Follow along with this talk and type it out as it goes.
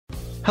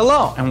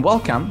Hello and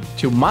welcome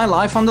to My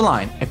Life on the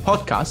Line, a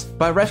podcast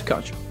by Ref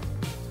Coach.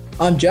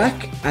 I'm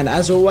Jack, and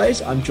as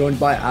always, I'm joined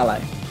by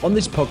Ale. On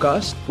this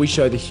podcast, we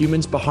show the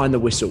humans behind the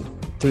whistle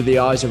through the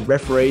eyes of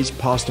referees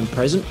past and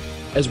present,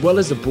 as well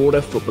as the broader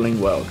footballing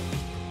world.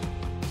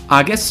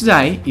 Our guest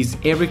today is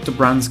Eric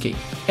Dobransky.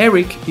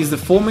 Eric is the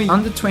former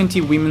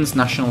Under-20 women's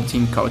national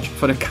team coach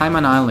for the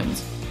Cayman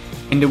Islands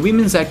and the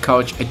women's head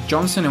coach at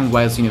Johnson &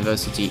 Wales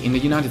University in the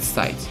United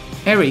States.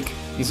 Eric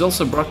is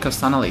also a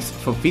broadcast analyst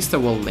for Vista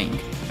World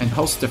Link and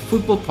hosts the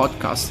football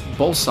podcast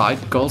Ball Side,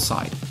 Goal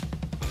Side.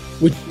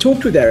 We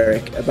talked with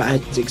Eric about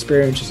his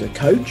experience as a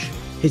coach,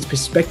 his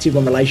perspective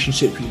on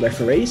relationships with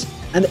referees,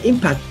 and the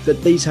impact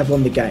that these have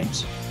on the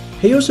games.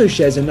 He also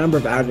shares a number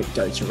of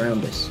anecdotes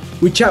around this.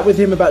 We chat with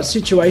him about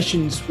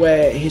situations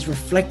where he's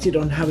reflected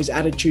on how his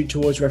attitude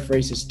towards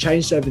referees has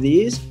changed over the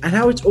years and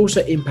how it's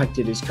also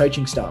impacted his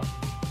coaching style.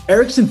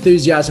 Eric's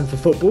enthusiasm for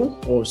football,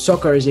 or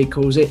soccer as he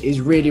calls it, is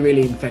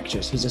really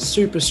infectious. He's a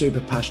super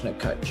passionate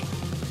coach.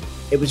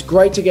 It was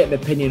great to get an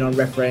opinion on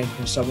refereeing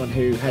from someone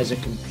who has a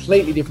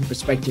completely different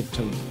perspective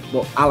to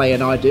what Ale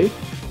and I do,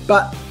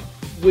 but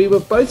we were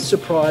both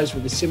surprised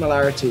with the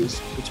similarities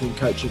between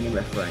coaching and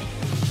refereeing.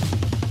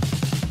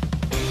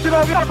 Play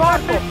on!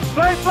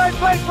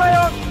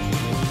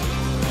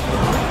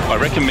 I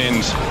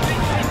recommend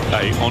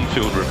a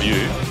on-field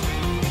review.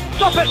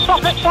 Stop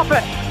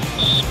it!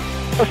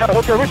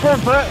 Okay, which one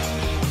first?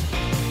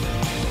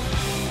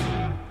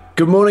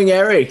 Good morning,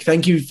 Eric.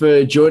 Thank you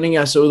for joining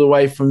us all the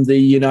way from the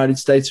United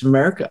States of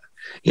America.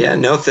 Yeah,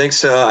 no,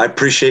 thanks. I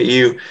appreciate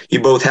you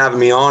both having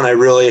me on. I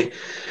really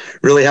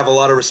have a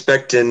lot of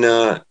respect and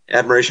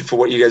admiration for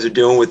what you guys are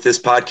doing with this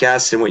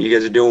podcast and what you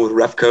guys are doing with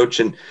Ref Coach,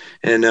 and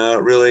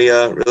really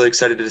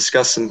excited to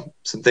discuss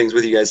some things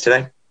with you guys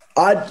today.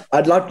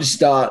 I'd like to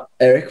start,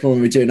 Eric, when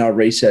we're doing our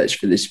research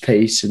for this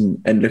piece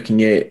and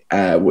looking at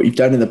what you've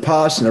done in the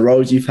past and the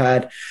roles you've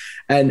had.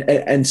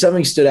 And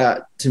something stood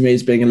out to me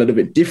as being a little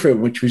bit different,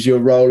 which was your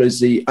role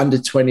as the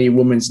Under-20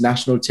 women's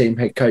national team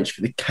head coach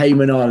for the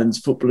Cayman Islands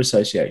Football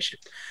Association,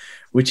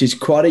 which is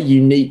quite a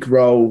unique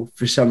role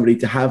for somebody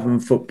to have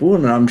in football,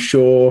 and I'm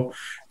sure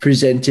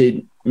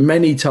presented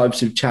many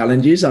types of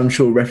challenges. I'm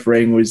sure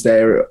refereeing was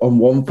there on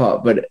one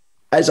part, but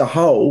as a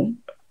whole,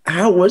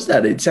 how was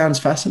that? It sounds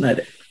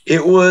fascinating.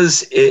 It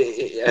was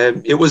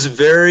an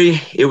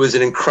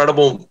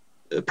incredible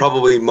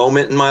probably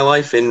moment in my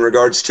life in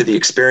regards to the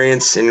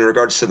experience, in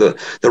regards to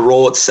the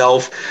role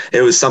itself.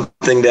 It was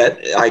something that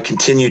I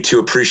continue to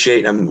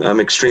appreciate. I'm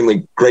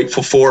extremely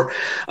grateful for.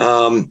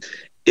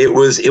 It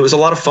was a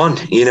lot of fun.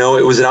 You know,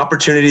 it was an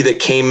opportunity that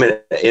came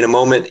in a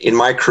moment in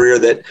my career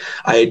that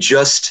I had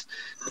just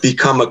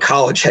become a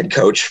college head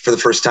coach for the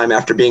first time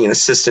after being an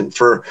assistant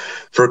for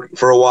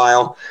a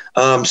while.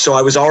 So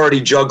I was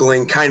already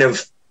juggling kind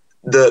of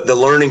the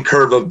learning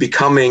curve of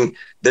becoming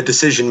the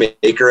decision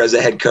maker as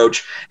a head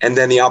coach, and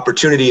then the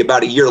opportunity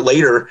about a year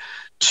later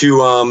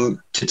to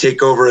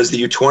take over as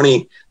the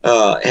U20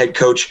 head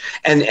coach.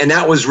 And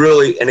that was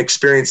really an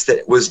experience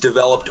that was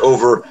developed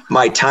over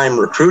my time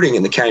recruiting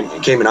in the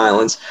Cayman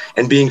Islands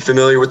and being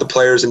familiar with the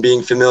players and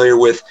being familiar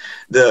with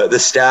the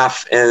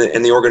staff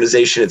and the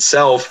organization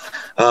itself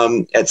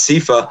at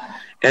CIFA.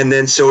 And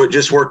then so it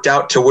just worked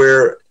out to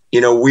where,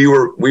 you know, we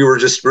were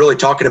just really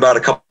talking about a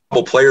couple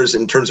players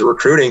in terms of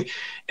recruiting,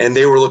 and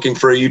they were looking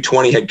for a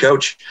U20 head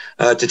coach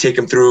to take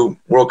them through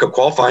World Cup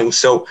qualifying.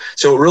 So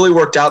it really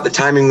worked out. The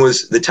timing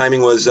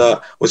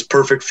was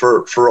perfect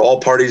for all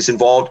parties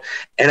involved.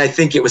 And I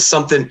think it was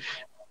something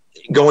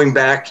going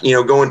back, you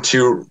know, going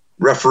to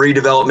referee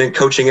development,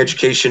 coaching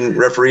education,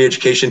 referee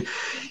education.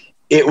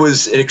 It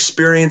was an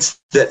experience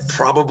that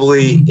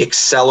probably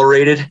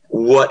accelerated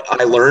what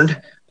I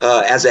learned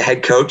as a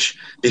head coach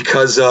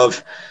because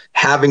of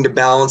having to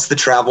balance the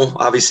travel.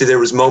 Obviously, there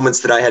was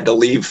moments that I had to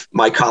leave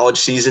my college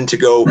season to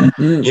go,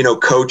 you know,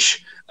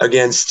 coach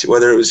against,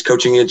 whether it was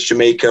coaching against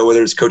Jamaica, whether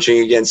it was coaching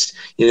against,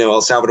 you know,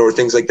 El Salvador,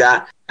 things like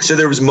that. So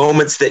there was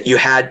moments that you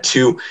had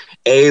to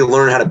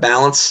learn how to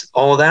balance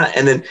all of that,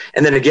 and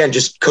then again,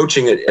 just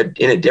coaching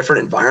in a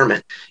different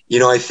environment. You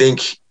know, I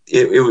think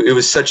it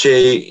was such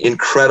a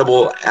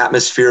incredible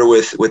atmosphere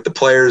with the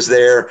players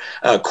there,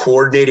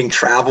 coordinating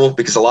travel,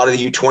 because a lot of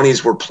the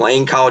U20s were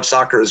playing college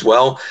soccer as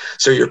well.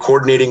 So you're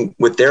coordinating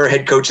with their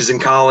head coaches in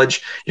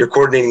college, you're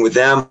coordinating with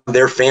them,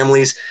 their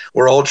families.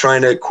 We're all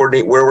trying to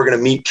coordinate where we're going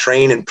to meet,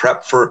 train, and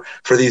prep for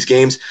these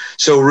games.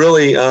 So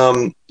really,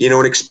 you know,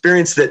 an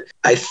experience that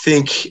I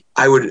think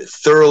I would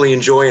thoroughly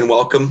enjoy and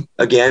welcome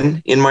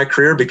again in my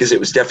career, because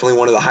it was definitely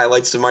one of the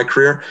highlights of my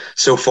career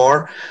so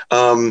far.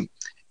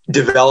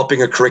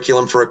 Developing a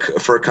curriculum for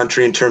a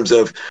country in terms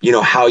of, you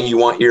know, how you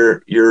want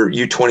your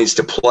U20s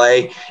to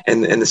play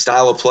and the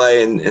style of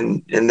play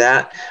and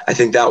that. I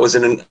think that was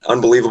an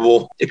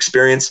unbelievable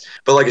experience.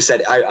 But like I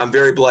said, I'm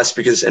very blessed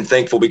and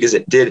thankful because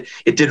it did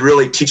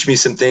really teach me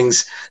some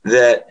things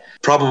that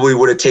probably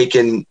would have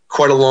taken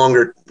quite a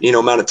longer, you know,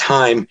 amount of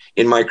time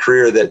in my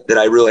career that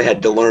I really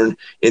had to learn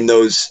in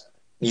those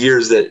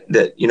years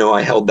that you know,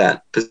 I held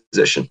that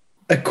position.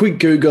 a quick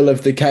Google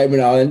of the Cayman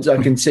Islands,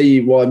 I can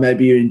see why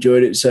maybe you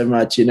enjoyed it so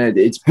much. You know,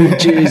 it's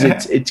beaches,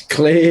 it's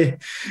clear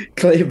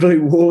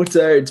blue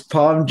water, it's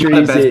palm trees.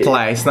 Not a bad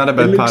place, not a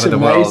bad part of the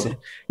world.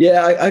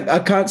 Yeah, I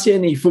can't see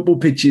any football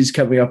pitches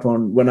coming up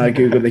on when I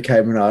Google the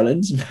Cayman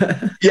Islands.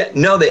 Yeah,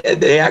 no,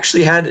 they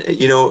actually had,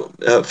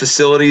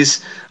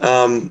 facilities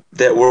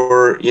that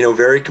were,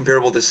 very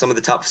comparable to some of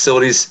the top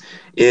facilities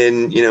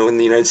in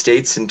the United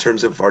States in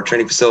terms of our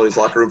training facilities,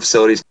 locker room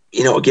facilities.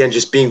 Again,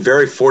 just being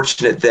very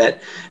fortunate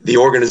that the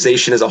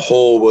organization as a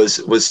whole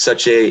was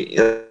such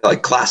a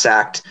class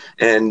act,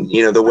 and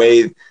the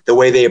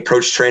way they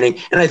approach training,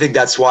 and I think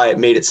that's why it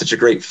made it such a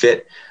great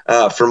fit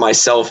for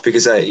myself,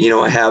 because I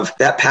have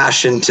that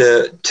passion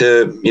to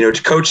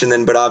coach, and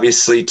then but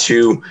obviously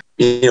to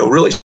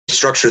really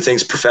structure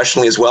things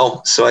professionally as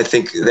well. So I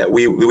think that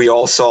we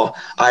all saw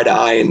eye to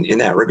eye in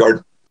that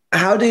regard.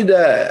 How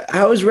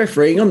was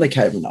refereeing on the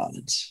Cayman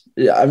Islands?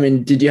 I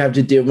mean, did you have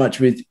to deal much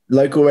with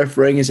local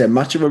refereeing? Is there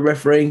much of a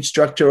refereeing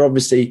structure?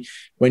 Obviously,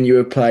 when you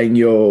were playing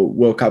your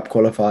World Cup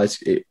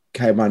qualifiers, it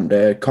came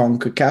under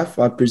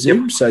CONCACAF, I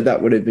presume. Yep. So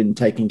that would have been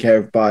taken care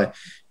of by,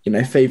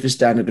 FIFA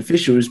standard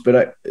officials. But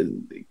I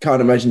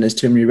can't imagine there's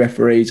too many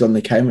referees on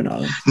the Cayman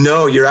Islands.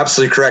 No, you're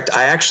absolutely correct.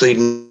 I actually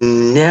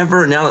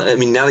never, now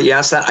that you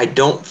asked that, I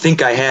don't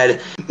think I had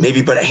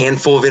maybe but a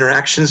handful of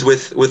interactions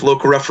with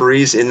local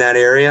referees in that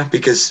area,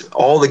 because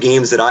all the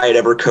games that I had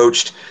ever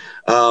coached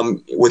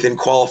within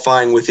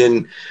qualifying,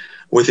 within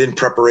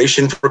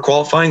preparation for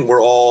qualifying,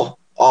 were all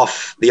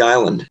off the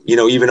island.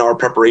 Even our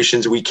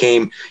preparations, we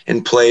came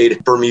and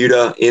played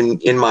Bermuda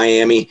in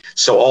Miami.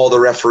 So all the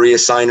referee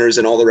assigners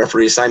and all the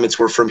referee assignments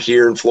were from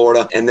here in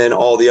Florida. And then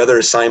all the other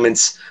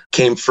assignments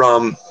came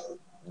from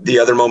the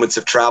other moments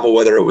of travel,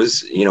 whether it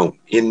was,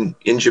 in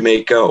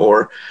Jamaica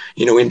or,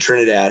 in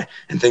Trinidad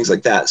and things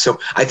like that. So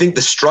I think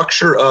the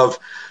structure of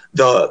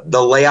the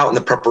layout and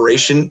the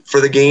preparation for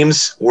the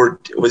games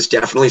was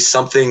definitely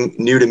something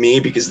new to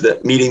me, because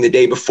the meeting the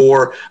day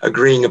before,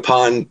 agreeing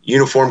upon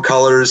uniform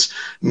colors,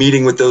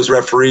 meeting with those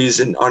referees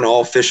and on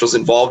all officials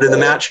involved in the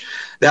match,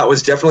 that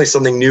was definitely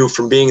something new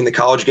from being in the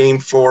college game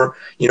for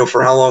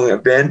how long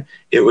I've been.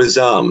 It was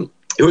an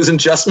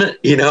adjustment,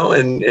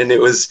 and it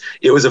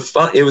was a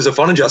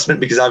fun adjustment,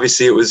 because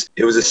obviously it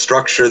was a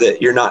structure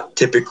that you're not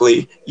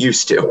typically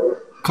used to.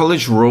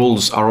 College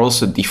rules are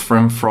also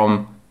different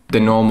from the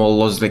normal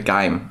laws of the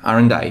game,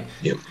 aren't they?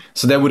 Yeah.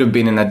 So there would have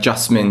been an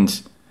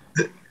adjustment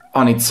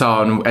on its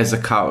own as a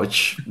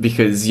coach,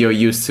 because you're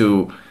used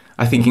to,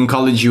 I think in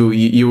college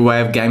you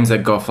have games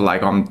that go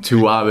for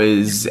 2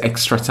 hours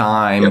extra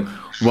time, yep.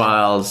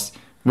 Whilst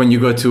when you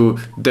go to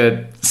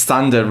the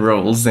standard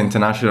rules, the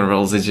international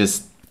rules, it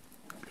just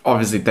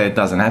obviously that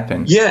doesn't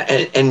happen. Yeah,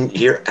 and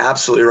you're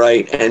absolutely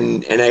right,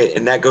 and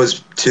that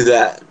goes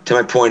to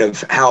my point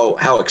of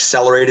how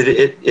accelerated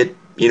it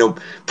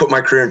put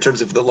my career in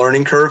terms of the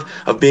learning curve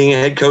of being a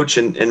head coach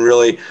and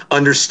really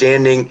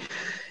understanding,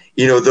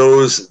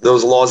 those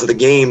laws of the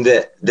game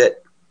that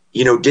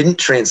didn't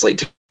translate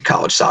to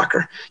college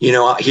soccer.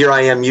 Here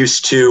I am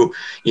used to,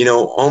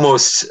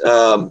 almost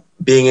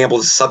being able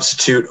to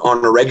substitute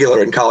on a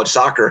regular in college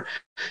soccer.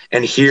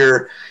 And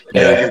here,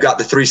 you've got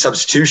the 3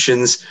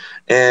 substitutions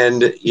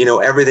and,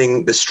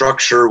 everything, the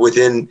structure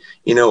within,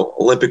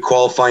 Olympic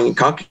qualifying and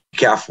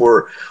CONCACAF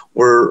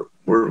were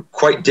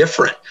quite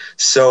different.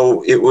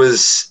 So it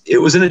was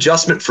an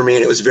adjustment for me,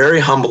 and it was very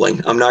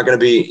humbling. I'm not going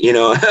to be,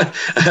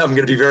 I'm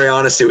going to be very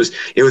honest. It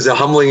was a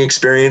humbling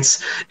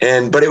experience,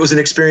 but it was an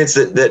experience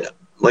that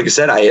like I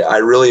said, I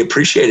really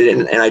appreciated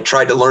it, and I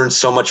tried to learn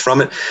so much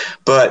from it.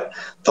 But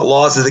the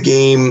laws of the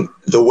game,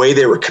 the way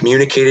they were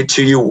communicated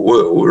to you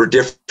were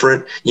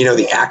different.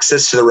 The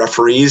access to the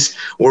referees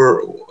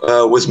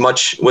was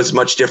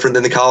much different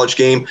than the college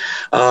game.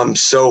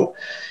 So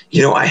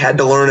I had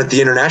to learn at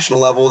the international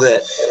level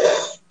that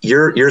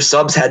your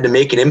subs had to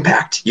make an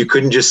impact. You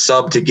couldn't just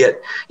sub to get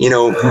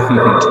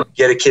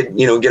a kid,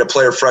 get a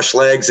player fresh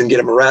legs and get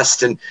him a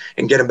rest and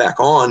get him back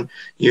on.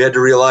 You had to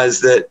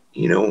realize that,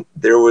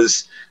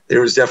 there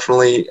was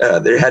definitely,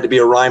 there had to be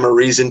a rhyme or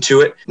reason to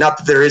it. Not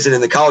that there isn't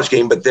in the college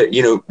game, but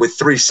that, with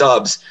 3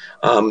 subs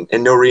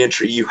and no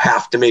reentry, you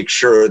have to make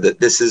sure that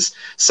this is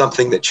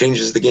something that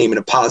changes the game in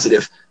a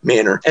positive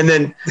manner. And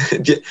then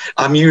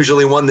I'm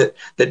usually one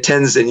that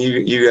tends, and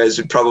you guys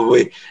would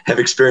probably have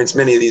experienced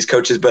many of these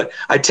coaches, but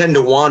I tend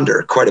to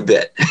wander quite a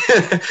bit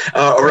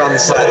around the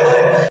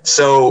sideline.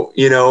 So,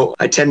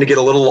 I tend to get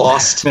a little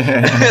lost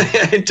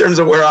in terms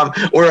of where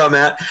I'm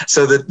at.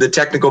 So that the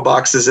technical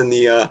boxes and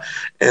the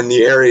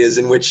areas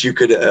in which you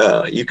could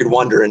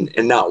wander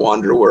and not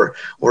wander were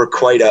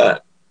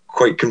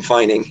quite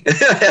confining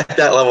at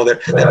that level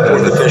there. That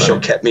 4th official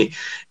kept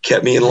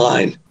me in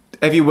line.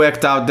 Have you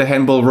worked out the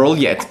handball rule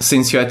yet,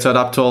 since you had taught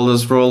up to all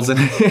those rules?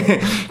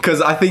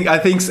 Because I think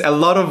a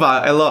lot of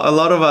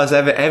us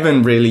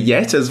haven't really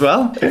yet as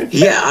well.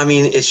 Yeah, I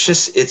mean,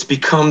 it's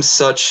become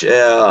such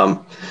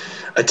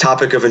a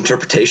topic of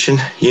interpretation,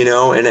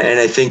 and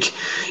I think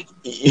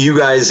you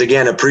guys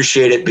again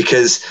appreciate it,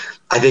 because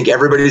I think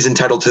everybody's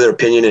entitled to their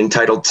opinion,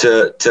 entitled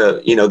to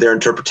their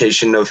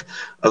interpretation of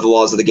the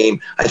laws of the game.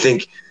 I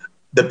think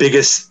the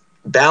biggest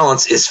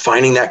balance is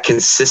finding that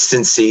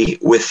consistency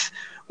with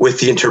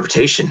the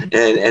interpretation.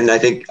 And I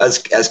think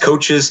as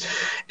coaches,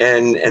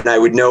 and I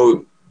would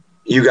know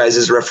you guys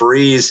as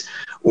referees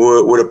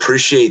would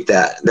appreciate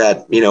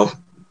that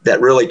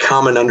really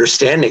common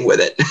understanding with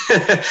it.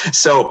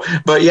 So,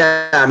 but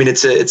yeah, I mean,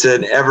 it's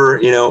an ever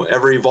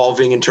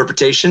evolving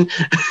interpretation.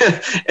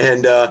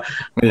 And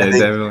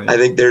I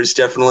think there's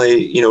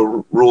definitely,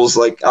 rules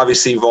like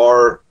obviously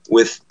VAR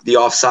with the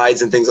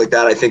offsides and things like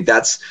that. I think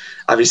that's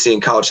obviously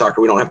in college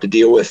soccer, we don't have to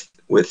deal with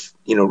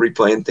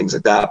replay and things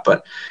like that.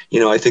 But,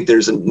 I think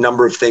there's a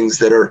number of things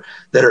that are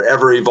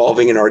ever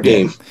evolving in our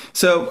game.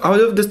 So out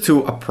of the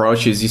two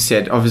approaches, you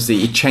said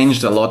obviously it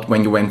changed a lot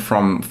when you went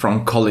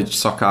from college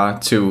soccer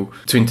to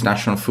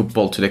international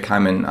football to the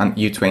Cayman and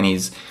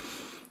U20s.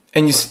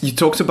 And you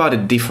talked about a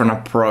different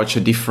approach,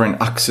 a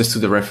different access to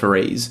the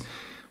referees.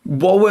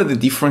 What were the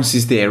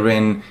differences there?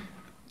 And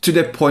to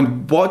that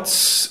point, what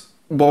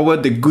were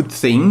the good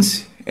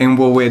things and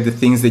what were the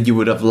things that you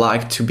would have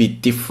liked to be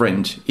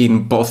different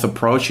in both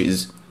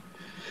approaches?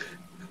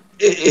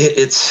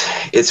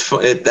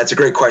 That's a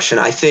great question.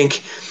 I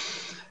think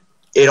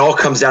it all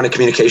comes down to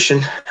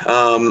communication.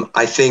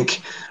 I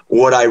think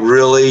what I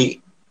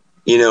really,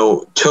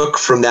 took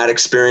from that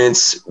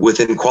experience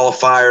within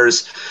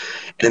qualifiers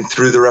and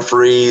through the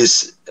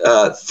referees,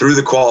 through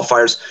the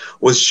qualifiers,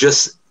 was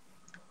just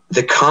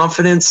the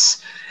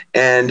confidence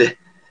and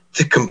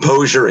the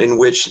composure in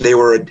which they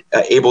were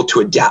able to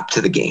adapt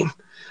to the game.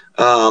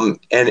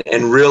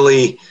 And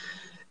really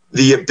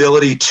the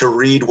ability to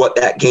read what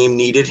that game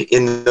needed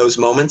in those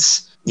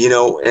moments,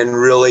 and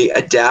really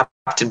adapt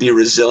and be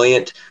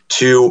resilient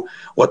to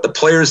what the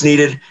players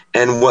needed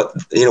and what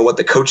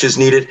the coaches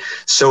needed.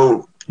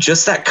 So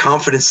just that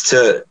confidence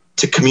to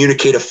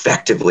communicate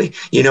effectively,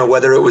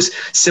 whether it was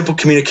simple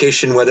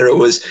communication, whether it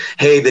was,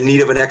 hey, the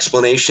need of an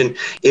explanation,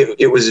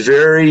 it was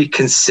very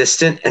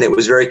consistent and it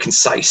was very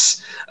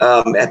concise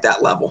at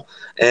that level.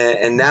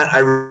 And that I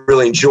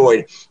really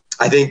enjoyed.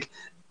 I think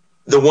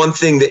the one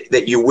thing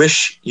that you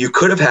wish you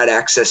could have had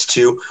access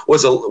to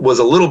was a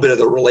little bit of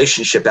the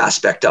relationship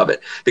aspect of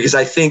it, because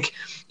I think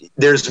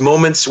there's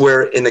moments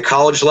where in the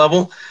college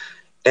level,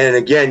 and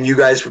again, you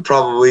guys would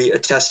probably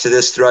attest to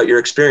this throughout your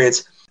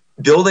experience,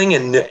 building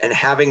and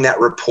having that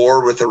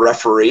rapport with a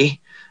referee,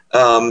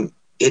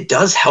 it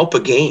does help a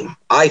game,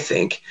 I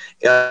think.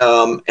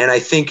 And I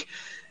think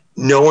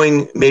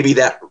knowing maybe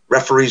that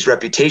referee's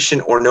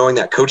reputation or knowing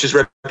that coach's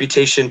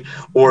reputation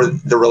or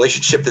the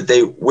relationship that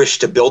they wish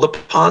to build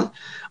upon,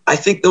 I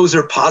think those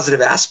are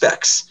positive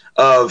aspects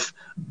of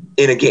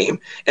in a game.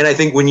 And I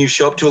think when you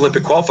show up to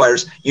Olympic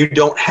qualifiers, you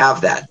don't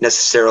have that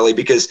necessarily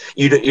because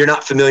you're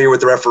not familiar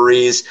with the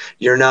referees.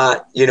 You're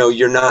not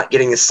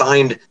getting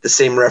assigned the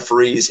same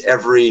referees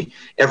every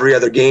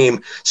other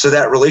game. So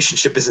that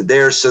relationship isn't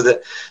there. So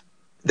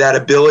that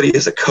ability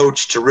as a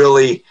coach to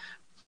really,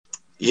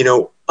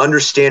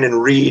 understand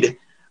and read,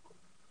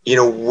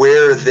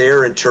 where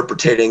they're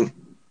interpreting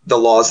the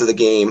laws of the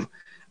game.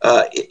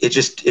 It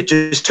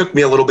just took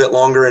me a little bit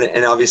longer,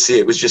 and obviously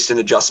it was just an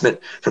adjustment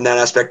from that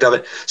aspect of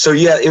it. So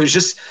yeah, it was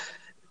just,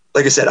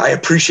 like I said, I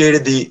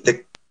appreciated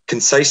the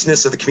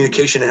conciseness of the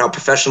communication and how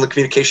professional the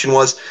communication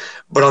was,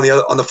 but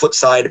on the flip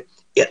side,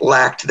 it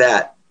lacked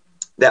that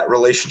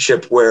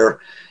relationship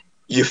where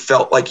you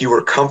felt like you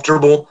were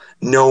comfortable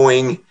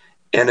knowing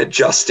and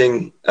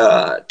adjusting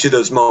to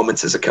those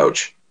moments as a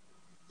coach.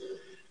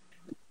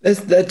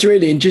 That's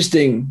really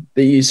interesting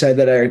that you say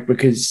that, Eric,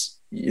 because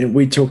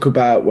we talk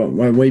about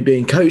when we're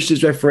being coached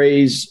as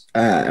referees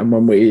and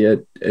when we are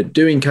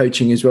doing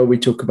coaching as well, we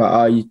talk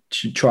about you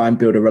should try and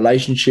build a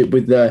relationship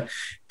with the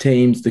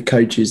teams, the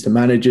coaches, the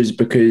managers,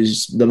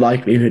 because the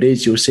likelihood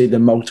is you'll see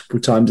them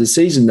multiple times a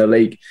season. The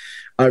league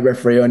I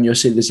referee on, you'll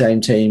see the same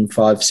team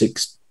 5,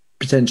 6,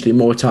 potentially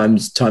more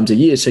times a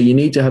year. So you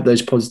need to have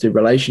those positive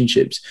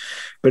relationships.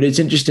 But it's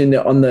interesting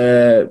that on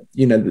the,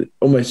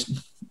 almost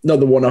not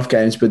the one-off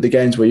games, but the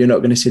games where you're not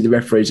going to see the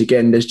referees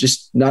again, there's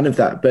just none of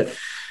that. But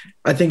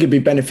I think it'd be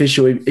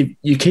beneficial if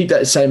you keep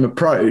that same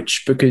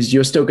approach, because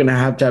you're still going to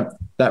have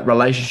that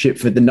relationship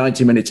for the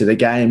 90 minutes of the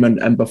game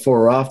and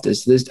before or after.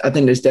 So I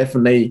think there's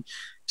definitely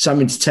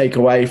something to take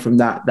away from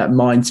that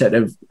mindset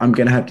of I'm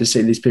going to have to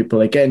see these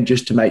people again,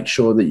 just to make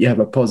sure that you have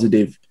a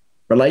positive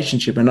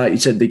relationship. And like you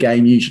said, the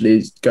game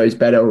usually goes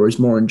better or is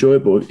more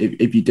enjoyable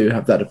if you do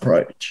have that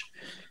approach.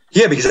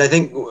 Yeah, because I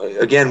think,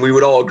 again, we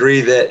would all agree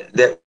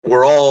that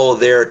we're all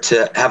there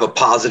to have a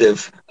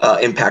positive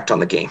impact on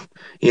the game.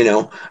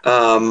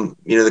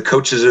 The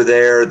coaches are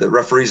there, the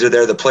referees are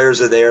there, the players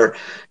are there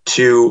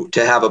to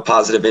have a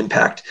positive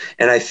impact.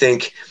 And I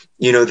think,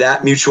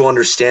 that mutual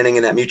understanding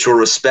and that mutual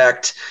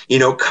respect,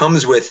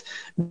 comes with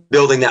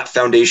building that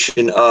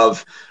foundation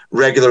of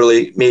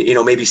regularly,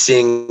 maybe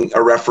seeing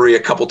a referee a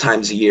couple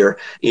times a year,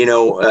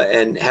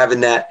 and having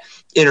that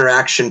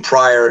interaction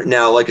prior.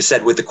 Now, like I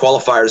said, with the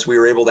qualifiers, we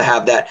were able to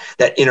have that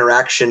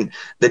interaction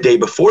the day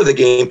before the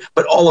game,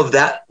 but all of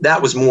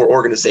that was more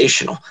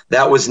organizational.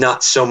 That was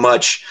not so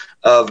much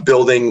of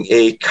building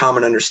a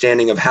common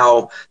understanding of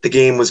how the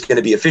game was going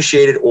to be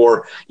officiated,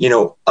 or,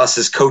 us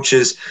as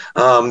coaches.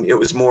 It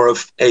was more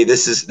of, hey,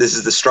 this is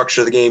the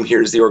structure of the game.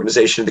 Here's the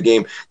organization of the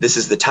game. This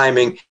is the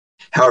timing,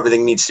 how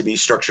everything needs to be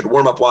structured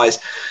warm-up wise.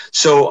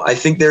 So I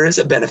think there is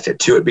a benefit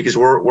to it, because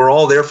we're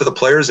all there for the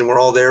players, and we're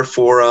all there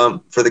for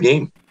the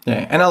game.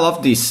 Yeah, and I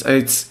love this.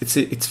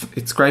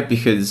 It's great,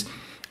 because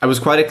I was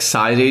quite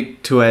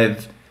excited to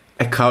have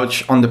a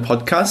coach on the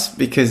podcast,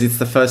 because it's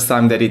the first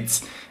time that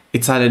it's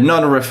either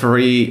not a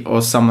referee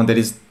or someone that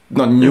is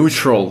not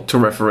neutral to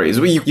referees.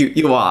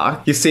 You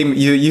are. You seem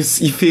you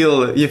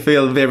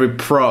feel very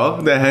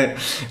pro,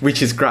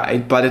 which is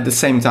great. But at the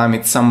same time,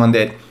 it's someone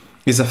that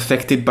is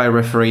affected by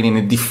refereeing in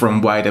a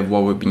different way than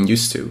what we've been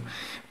used to.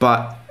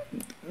 But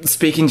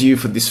speaking to you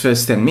for these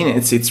first 10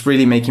 minutes, it's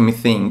really making me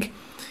think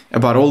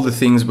about all the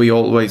things we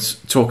always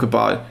talk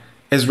about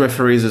as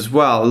referees as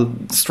well.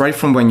 Straight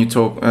from when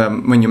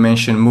you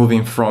mention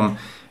moving from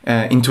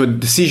into a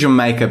decision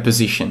maker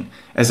position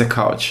as a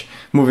coach,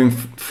 moving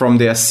from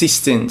the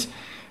assistant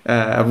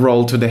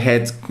role to the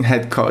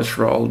head coach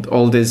role,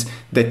 all this,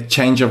 that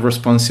change of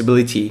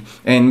responsibility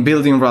and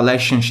building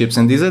relationships.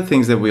 And these are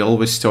things that we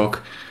always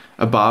talk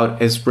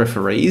about as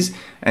referees.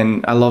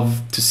 And I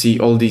love to see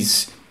all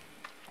these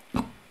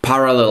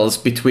parallels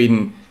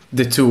between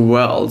the two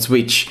worlds,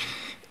 which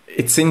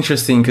it's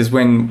interesting, because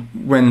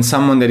when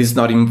someone that is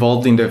not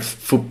involved in the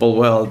football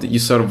world, you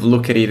sort of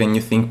look at it and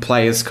you think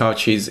players,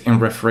 coaches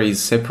and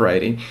referees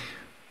separated.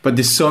 But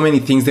there's so many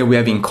things that we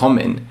have in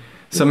common,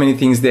 so many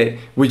things that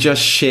we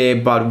just share,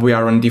 but we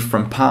are on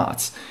different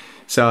paths.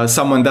 So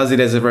someone does it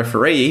as a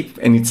referee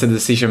and it's a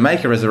decision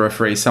maker as a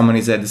referee. Someone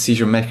is a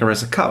decision maker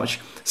as a coach.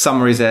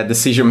 Someone is a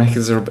decision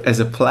maker as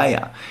a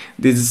player.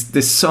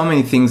 There's so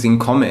many things in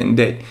common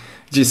that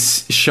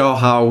just show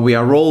how we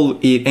are all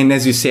in. And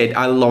as you said,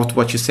 I loved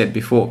what you said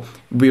before.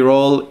 We're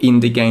all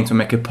in the game to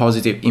make a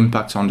positive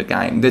impact on the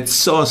game. That's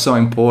so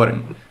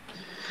important.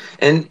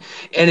 And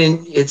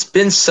it's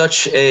been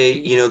such a,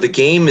 the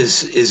game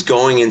is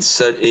going in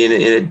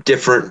a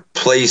different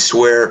place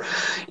where,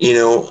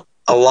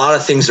 a lot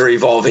of things are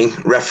evolving: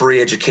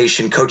 referee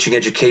education, coaching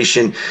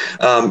education,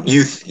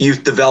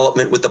 youth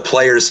development with the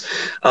players.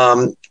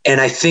 And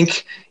I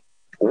think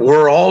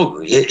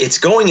it's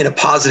going in a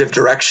positive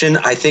direction.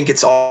 I think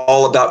it's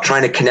all about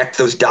trying to connect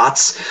those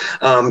dots,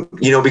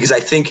 because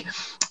I think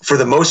for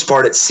the most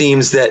part, it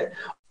seems that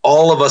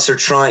all of us are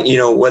trying,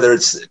 whether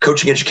it's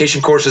coaching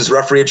education courses,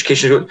 referee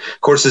education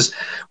courses,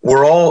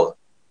 we're all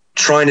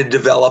trying to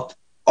develop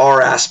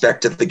our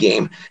aspect of the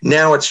game.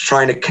 Now it's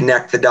trying to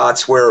connect the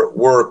dots where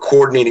we're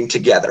coordinating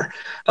together.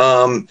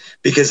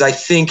 Because I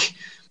think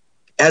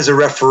as a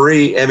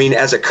referee,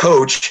 as a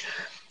coach,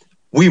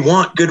 we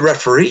want good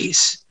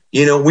referees.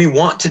 We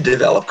want to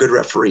develop good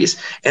referees.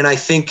 And I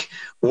think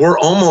we're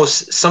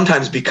almost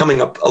sometimes becoming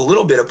a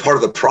little bit a part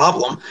of the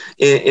problem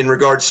in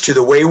regards to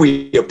the way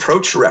we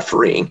approach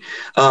refereeing,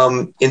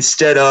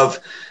 instead of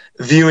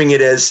viewing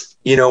it as,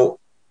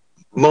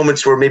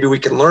 moments where maybe we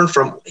can learn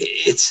from.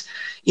 It's,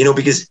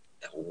 because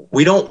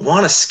we don't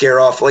want to scare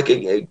off. Like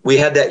we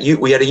had a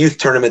youth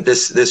tournament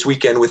this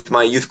weekend with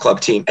my youth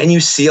club team, and you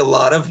see a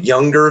lot of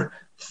younger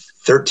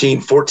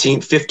 13, 14,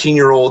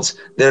 15-year-olds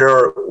that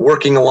are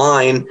working a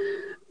line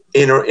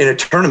in a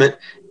tournament,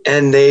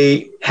 and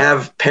they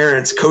have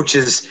parents,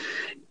 coaches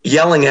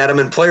yelling at them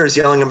and players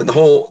yelling at them the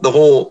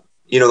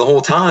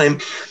whole time.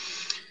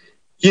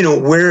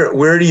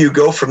 Where do you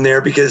go from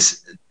there?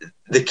 Because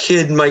the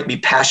kid might be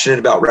passionate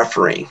about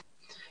refereeing,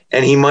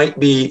 and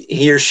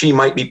he or she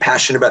might be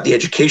passionate about the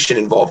education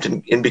involved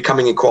in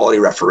becoming a quality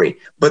referee.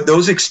 But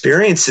those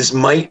experiences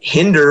might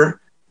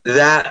hinder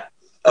that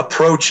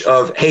approach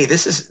of, hey,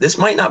 this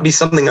might not be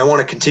something I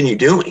want to continue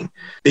doing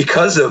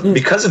because of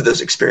those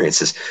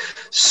experiences.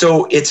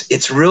 So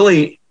it's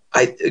really,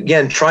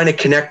 again, trying to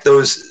connect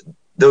those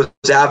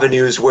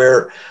avenues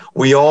where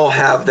we all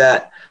have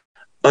that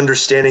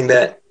understanding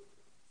that,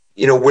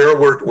 where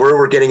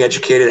we're getting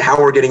educated, how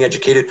we're getting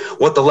educated,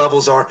 what the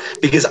levels are,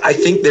 because I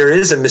think there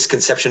is a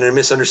misconception and a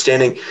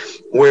misunderstanding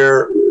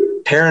where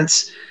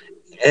parents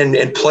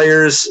and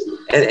players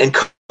and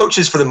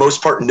coaches, for the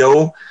most part,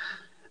 know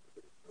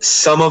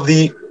some of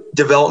the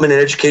development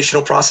and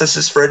educational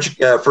processes for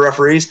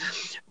referees.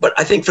 But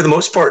I think for the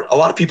most part, a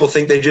lot of people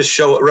think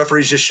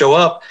referees just show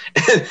up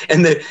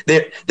and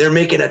they're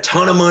making a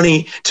ton of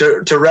money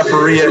to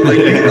referee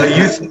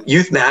a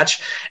youth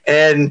match,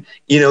 and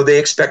they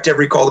expect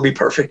every call to be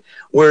perfect.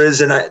 Whereas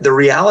the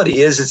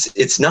reality is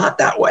it's not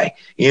that way.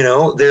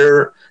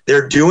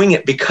 They're doing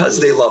it because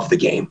they love the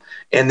game,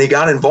 and they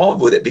got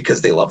involved with it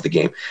because they love the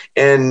game.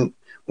 And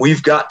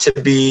we've got to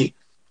be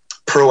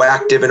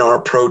proactive in our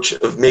approach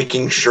of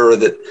making sure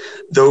that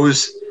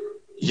those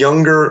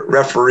younger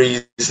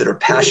referees that are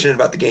passionate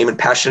about the game and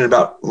passionate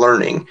about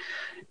learning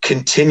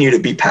continue to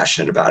be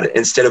passionate about it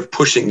instead of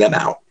pushing them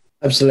out.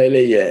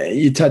 Absolutely, yeah.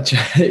 You touch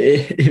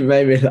it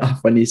made me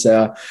laugh when you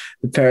say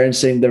the parents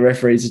think the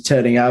referees are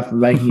turning up and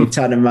making a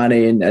ton of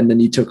money, and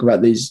then you talk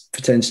about these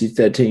potentially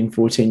 13,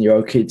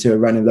 14-year-old kids who are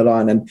running the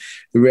line. And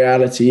the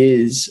reality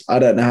is, I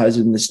don't know how it's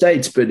in the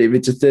States, but if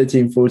it's a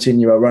 13,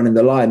 14-year-old running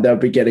the line, they'll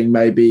be getting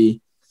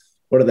maybe,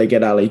 what do they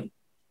get, Ali?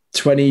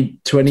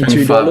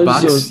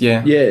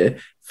 $22? Yeah,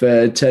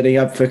 for turning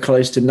up for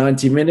close to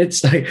 90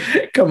 minutes. Like,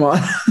 come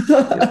on.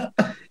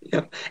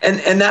 Yep.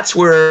 And that's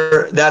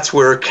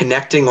where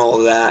connecting all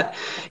of that,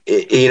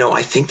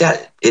 I think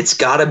that it's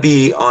got to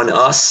be on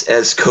us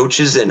as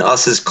coaches and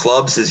us as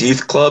clubs, as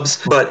youth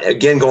clubs. But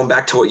again, going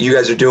back to what you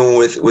guys are doing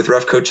with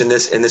Ref Coach in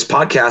this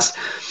podcast,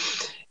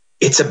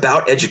 it's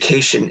about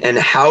education and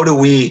how do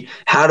we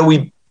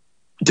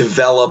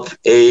develop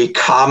a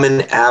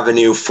common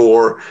avenue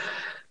for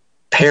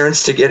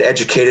parents to get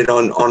educated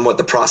on what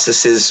the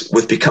process is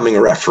with becoming a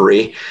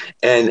referee,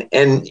 and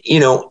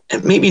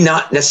maybe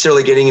not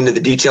necessarily getting into the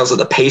details of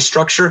the pay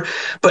structure,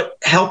 but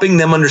helping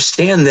them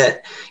understand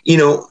that,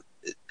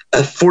 a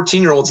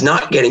 14-year-old's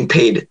not getting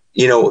paid,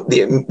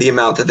 the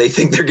amount that they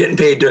think they're getting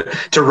paid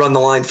to run the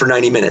line for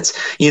 90 minutes,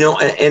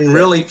 and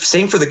really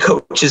same for the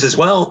coaches as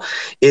well,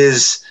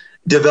 is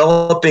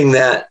developing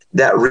that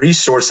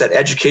resource, that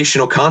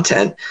educational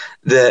content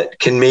that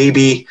can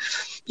maybe,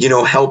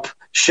 help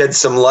shed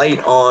some light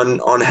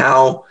on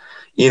how,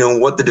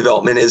 what the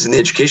development is in the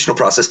educational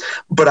process.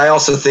 But I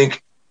also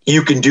think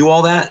you can do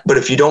all that, but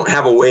if you don't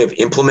have a way of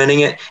implementing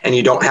it and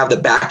you don't have the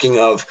backing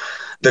of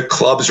the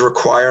clubs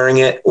requiring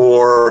it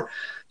or,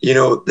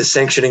 the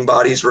sanctioning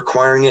bodies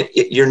requiring it,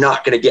 you're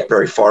not going to get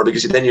very far,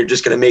 because then you're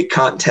just going to make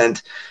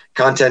content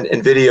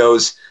and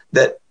videos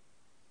that,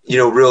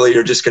 really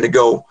are just going to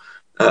go,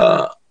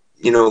 a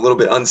little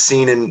bit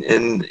unseen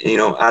and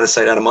out of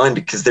sight, out of mind,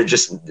 because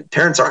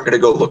parents aren't going to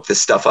go look this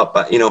stuff up,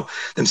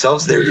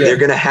 themselves. They're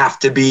going to have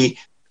to be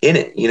in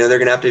it. They're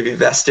going to have to be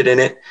vested in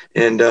it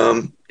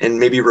and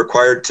maybe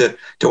required to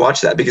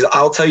watch that. Because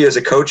I'll tell you, as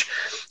a coach,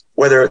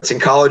 whether it's in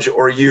college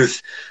or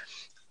youth,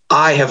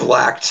 I have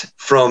lacked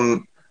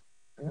from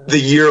the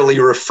yearly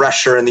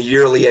refresher and the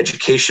yearly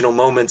educational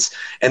moments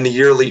and the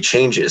yearly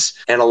changes.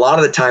 And a lot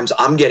of the times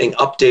I'm getting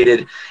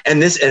updated,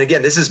 and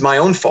again, this is my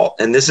own fault.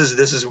 And this is,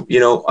 this is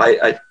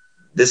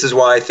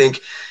why I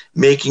think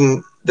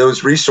making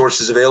those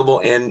resources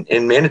available and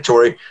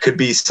mandatory could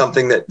be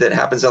something that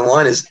happens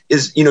online is,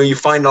 you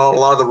find out a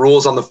lot of the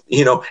rules on the,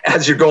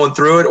 as you're going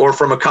through it, or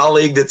from a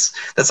colleague that's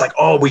like,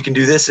 oh, we can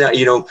do this now,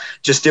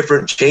 just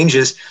different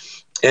changes.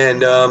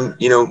 And,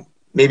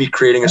 maybe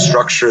creating a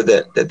structure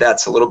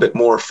that's a little bit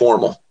more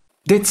formal.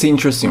 That's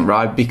interesting,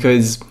 right?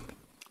 Because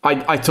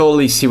I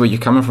totally see where you're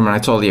coming from, and I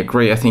totally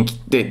agree. I think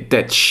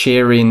that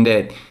sharing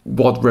that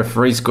what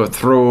referees go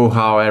through,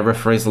 how a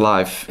referee's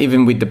life,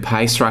 even with the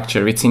pay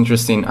structure, it's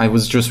interesting. I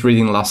was just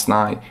reading last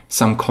night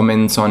some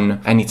comments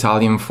on an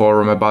Italian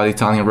forum about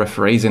Italian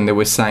referees, and they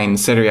were saying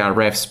Serie A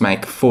refs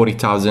make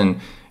 40,000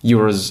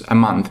 euros a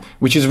month,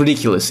 which is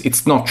ridiculous.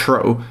 It's not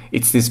true.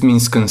 It's this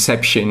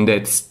misconception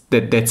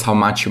that's how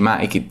much you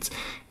make.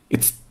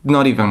 It's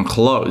not even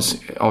close,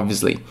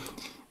 obviously.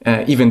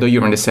 Even though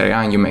you're in the Serie A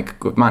and you make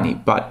good money.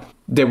 But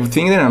the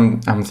thing that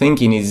I'm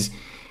thinking is,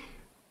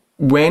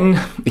 when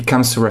it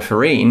comes to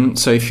refereeing,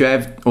 so if you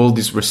have all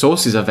these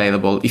resources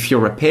available, if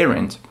you're a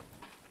parent,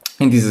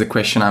 and this is a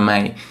question I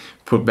may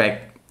put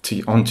back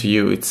onto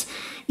you, it's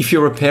if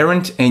you're a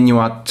parent and you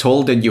are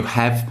told that you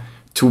have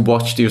to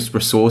watch these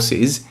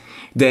resources,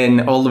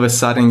 then all of a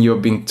sudden you're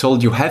being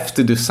told you have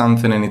to do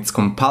something and it's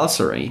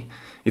compulsory,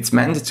 it's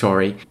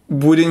mandatory.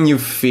 Wouldn't you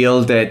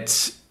feel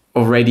that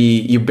already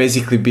you're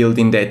basically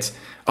building that,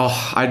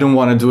 oh, I don't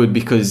want to do it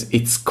because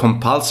it's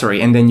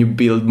compulsory, and then you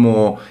build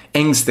more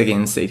angst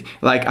against it?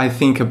 Like, I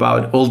think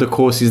about all the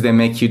courses they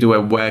make you do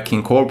at work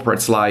in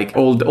corporates, like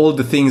all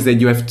the things that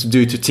you have to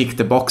do to tick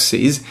the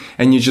boxes,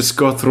 and you just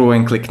go through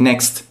and click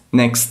next,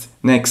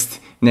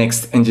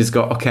 and just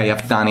go, okay,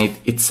 I've done it,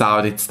 it's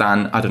out, it's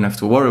done, I don't have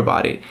to worry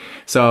about it.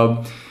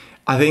 So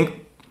I think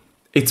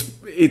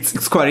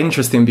it's quite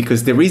interesting,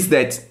 because there is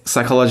that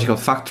psychological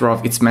factor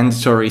of it's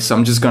mandatory, so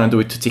I'm just going to do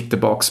it to tick the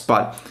box,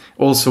 but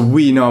also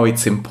we know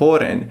it's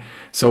important.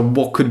 So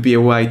what could be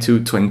a way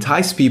to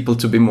entice people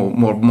to be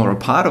more a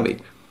part of it?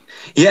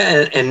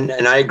 Yeah, and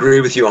I agree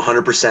with you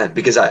 100%,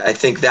 because I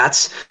think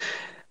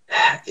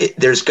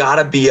there's got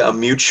to be a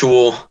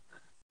mutual,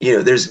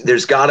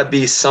 there's got to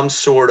be some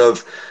sort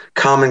of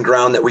common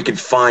ground that we could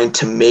find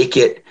to make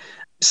it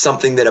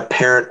something that a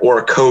parent or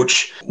a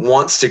coach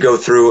wants to go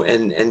through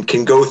and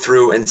can go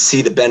through and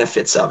see the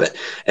benefits of it.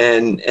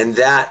 And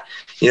that,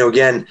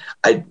 again,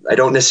 I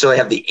don't necessarily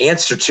have the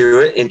answer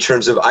to it in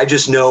terms of, I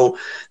just know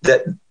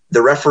that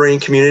the refereeing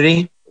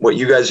community, what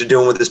you guys are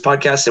doing with this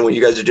podcast and what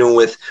you guys are doing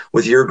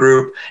with your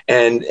group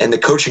and the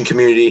coaching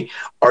community,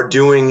 are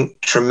doing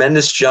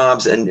tremendous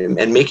jobs and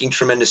making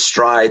tremendous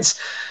strides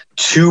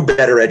to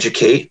better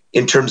educate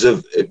in terms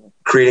of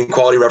creating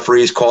quality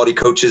referees, quality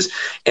coaches,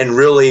 and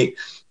really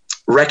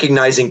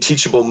recognizing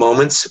teachable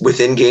moments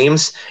within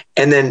games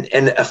and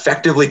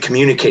effectively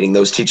communicating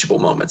those teachable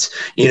moments,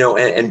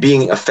 and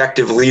being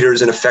effective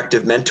leaders and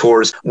effective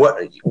mentors.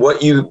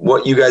 What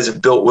you guys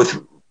have built with,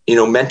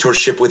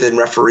 mentorship within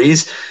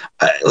referees,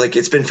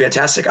 it's been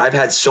fantastic. I've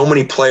had so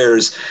many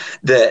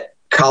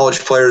college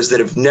players that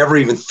have never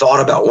even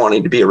thought about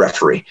wanting to be a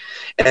referee,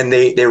 and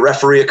they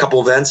referee a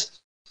couple events,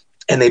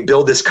 and they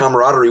build this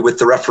camaraderie with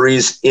the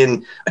referees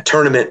in a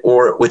tournament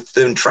or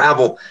within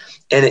travel.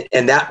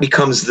 And that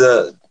becomes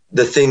the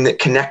thing that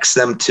connects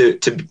them to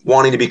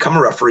wanting to become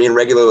a referee and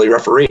regularly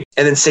referee.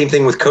 And then same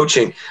thing with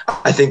coaching.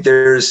 I think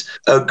there's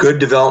a good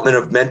development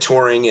of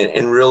mentoring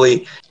and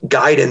really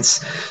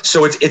guidance.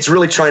 So it's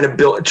really trying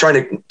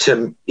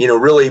to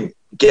really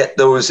get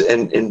those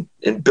and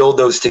build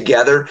those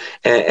together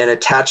and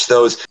attach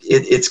those.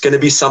 It's going to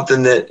be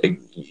something that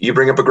you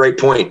bring up a great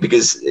point,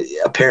 because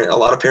a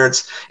lot of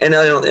parents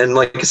and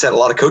like I said, a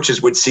lot of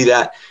coaches would see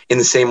that in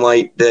the same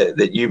light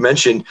that you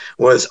mentioned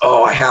was,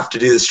 oh, I have to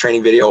do this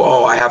training video.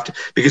 Oh, I have to,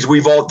 because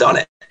we've all done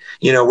it.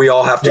 We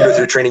all have to go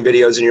through training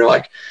videos, and you're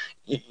like,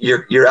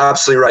 you're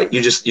absolutely right.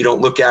 You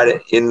don't look at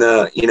it in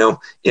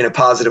in a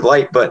positive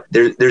light, but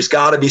there's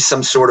got to be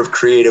some sort of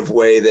creative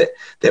way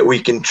that we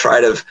can try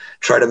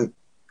to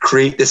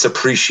create this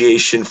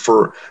appreciation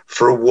for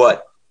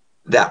what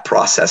that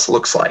process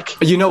looks like.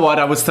 You know what?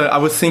 I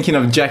was thinking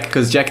of Jack,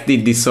 because Jack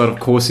did these sort of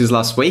courses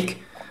last week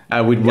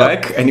with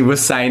work, and he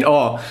was saying,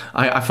 "Oh,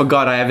 I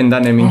forgot I haven't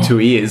done them in 2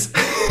 years."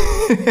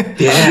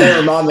 Yeah,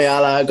 remind me,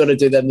 I got to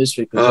do them this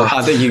week.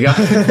 There you go.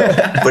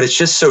 But it's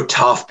just so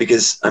tough,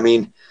 because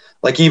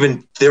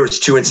even there was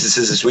 2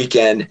 instances this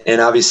weekend,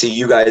 and obviously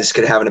you guys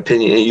could have an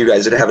opinion. You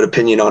guys would have an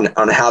opinion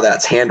on how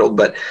that's handled,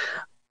 but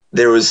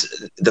there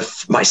was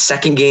my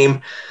second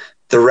game.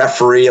 The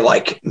referee,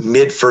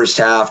 mid first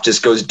half,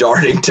 just goes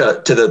darting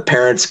to the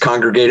parents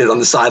congregated on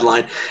the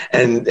sideline,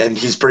 and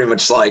he's pretty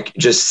much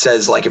just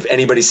says, if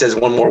anybody says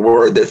one more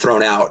word, they're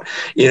thrown out.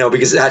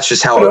 Because that's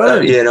just how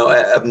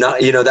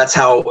that's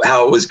how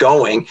it was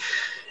going.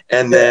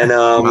 And then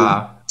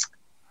wow.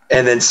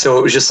 And then so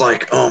it was just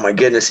oh my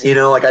goodness, you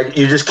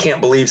just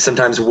can't believe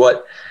sometimes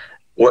what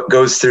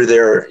goes through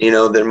their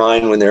their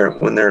mind when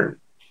they're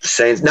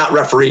saying, not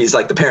referees,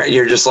 the parent.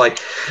 You're just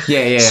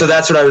yeah. So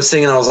that's what I was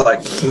thinking. I was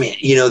like, man,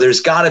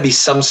 there's got to be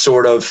some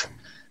sort of,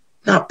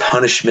 not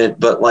punishment,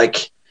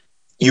 but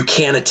you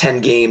can't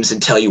attend games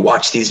until you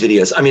watch these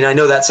videos. I mean, I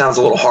know that sounds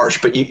a little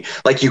harsh, but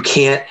you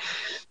can't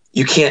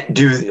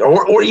do,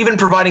 or even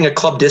providing a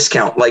club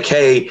discount.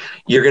 Hey,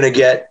 you're gonna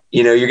get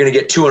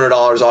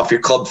 $200 off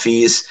your club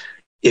fees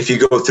if you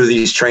go through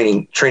these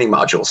training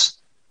modules.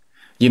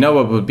 You know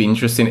what would be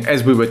interesting?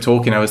 As we were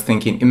talking, I was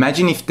thinking,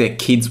 imagine if their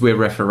kids were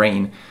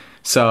refereeing.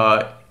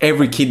 So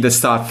every kid that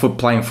start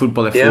playing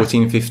football at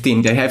 14,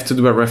 15, they have to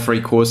do a referee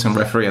course and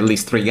referee at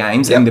least 3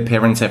 games, and the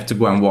parents have to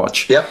go and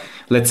watch. Yep.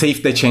 Let's see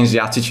if they change the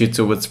attitude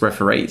towards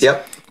referees.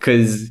 Yep.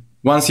 Because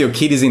once your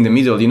kid is in the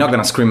middle, you're not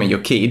going to scream at your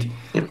kid.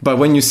 Yep. But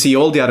when you see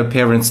all the other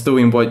parents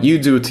doing what you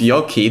do to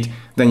your kid,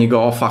 then you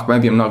go, oh, fuck,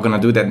 maybe I'm not going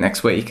to do that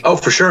next week. Oh,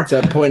 for sure. It's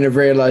that point of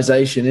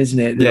realization, isn't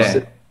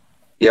it?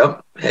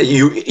 Yep.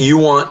 You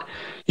want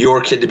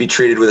your kid to be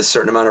treated with a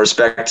certain amount of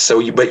respect.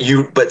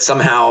 But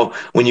somehow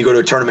when you go to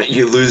a tournament,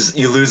 you lose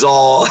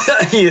all,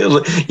 you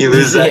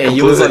lose that.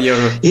 You lose all your.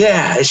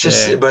 Yeah, it's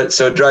just, but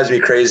so it drives me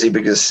crazy,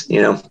 because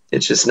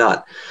it's just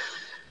not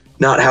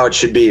how it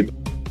should be.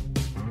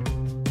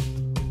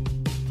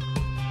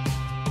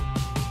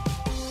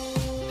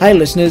 Hey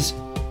listeners,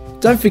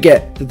 don't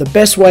forget that the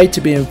best way to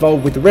be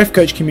involved with the Ref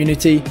Coach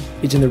community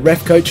is in the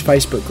Ref Coach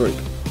Facebook group.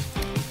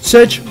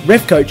 Search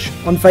Ref Coach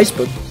on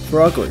Facebook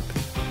for our group.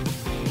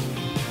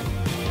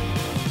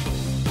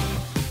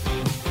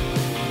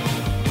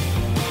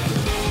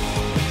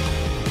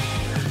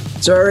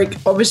 So Eric,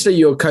 obviously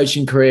your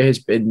coaching career has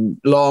been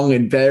long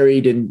and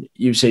varied, and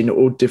you've seen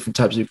all different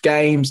types of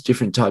games,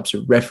 different types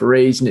of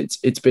referees, and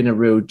it's been a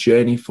real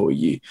journey for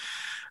you.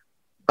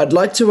 I'd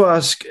like to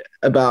ask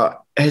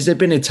about, has there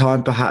been a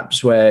time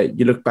perhaps where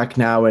you look back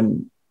now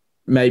and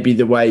maybe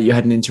the way you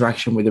had an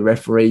interaction with a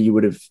referee, you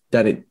would have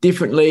done it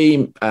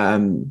differently?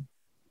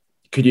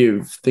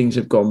 Things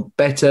have gone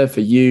better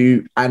for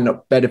you and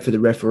not better for the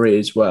referee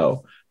as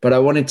well? But I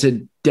wanted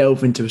to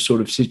delve into a sort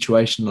of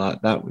situation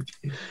like that with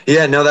you.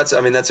 Yeah, no, that's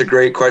a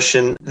great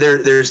question.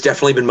 There's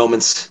definitely been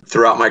moments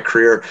throughout my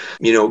career,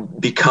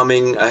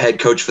 becoming a head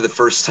coach for the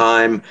first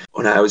time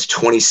when I was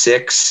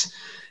 26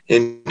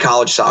 in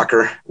college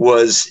soccer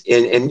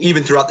and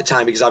even throughout the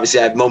time, because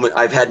obviously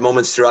I've had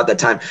moments throughout that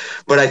time,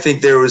 but I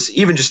think there was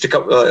even just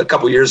a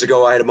couple years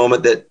ago, I had a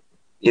moment that,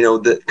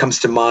 that comes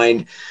to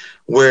mind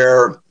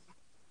where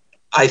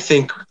I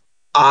think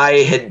I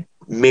had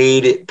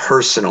made it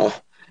personal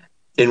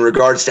in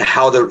regards to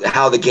how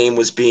the game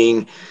was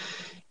being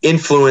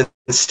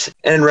influenced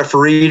and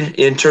refereed,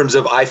 in terms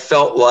of, I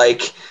felt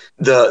like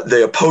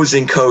the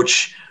opposing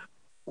coach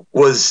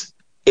was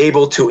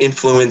able to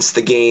influence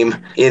the game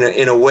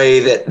in a way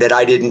that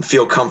I didn't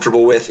feel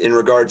comfortable with in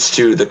regards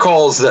to the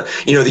calls,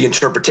 the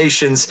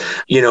interpretations.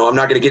 I'm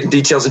not going to get in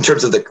details in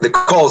terms of the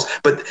calls,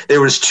 but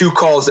there was 2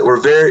 calls that were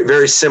very,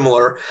 very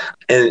similar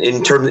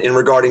in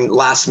regarding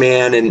last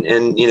man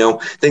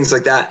and things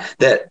like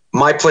that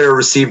my player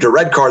received a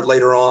red card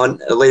late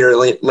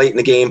in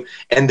the game,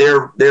 and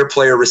their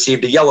player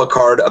received a yellow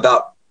card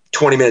about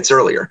 20 minutes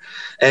earlier.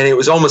 And it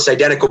was almost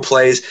identical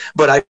plays,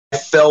 but I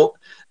felt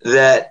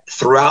that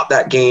throughout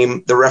that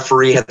game, the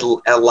referee had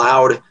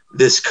allowed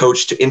this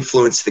coach to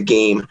influence the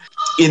game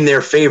in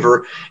their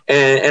favor.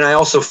 And I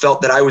also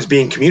felt that I was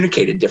being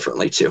communicated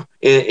differently too,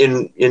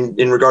 in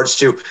regards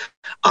to,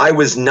 I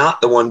was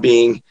not the one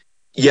being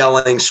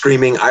yelling,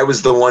 screaming. I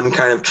was the one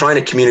kind of trying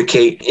to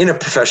communicate in a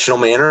professional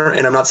manner.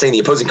 And I'm not saying the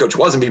opposing coach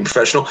wasn't being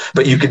professional,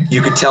 but you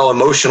could tell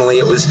emotionally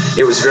it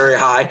was very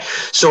high.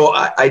 So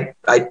I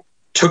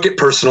took it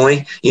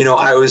personally.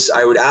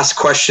 I would ask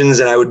questions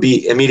and I would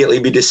immediately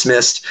be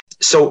dismissed.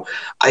 So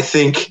I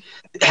think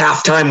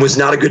halftime was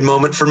not a good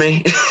moment for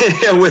me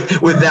with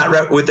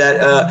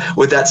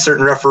that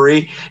certain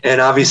referee,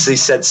 and obviously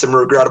said some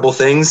regrettable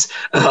things.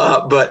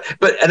 But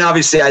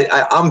obviously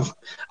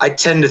I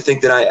tend to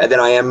think that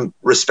I am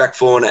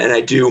respectful, and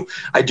I do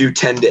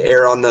tend to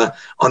err on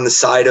the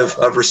side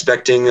of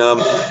respecting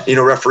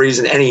referees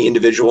and any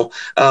individual.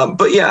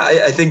 But yeah,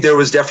 I think there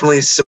was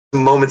definitely some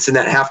moments in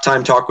that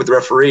halftime talk with the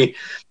referee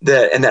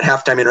and that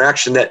halftime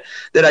interaction that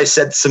I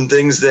said some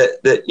things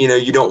that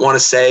you don't want to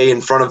say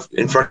in front of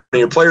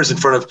your players, in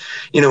front of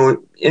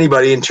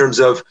anybody, in terms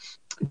of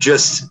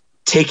just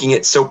taking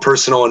it so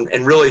personal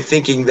and really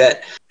thinking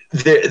that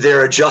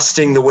they're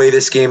adjusting the way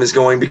this game is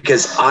going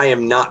because I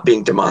am not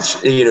being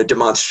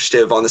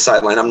demonstrative on the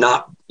sideline. I'm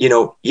not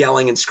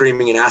yelling and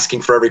screaming and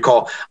asking for every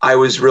call. I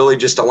was really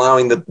just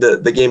allowing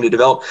the game to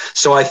develop.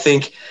 So I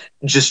think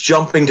just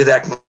jumping to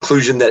that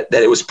conclusion that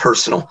it was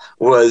personal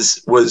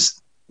was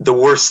the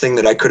worst thing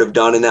that I could have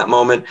done in that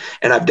moment.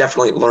 And I've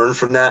definitely learned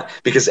from that,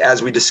 because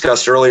as we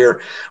discussed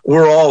earlier,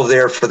 we're all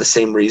there for the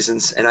same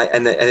reasons. And I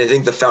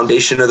think the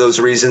foundation of those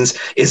reasons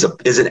is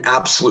an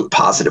absolute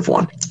positive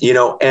one,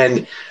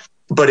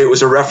 but it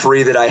was a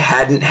referee that I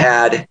hadn't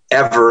had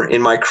ever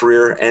in my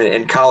career.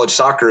 And college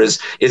soccer is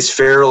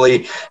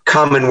fairly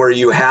common where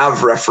you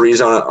have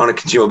referees on a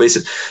continual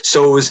basis.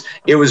 So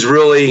it was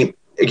really,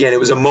 again, it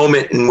was a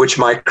moment in which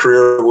my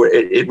career,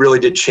 it really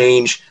did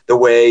change the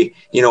way,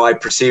 I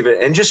perceive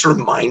it. And just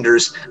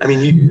reminders. I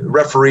mean,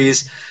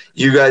 referees,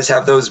 you guys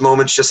have those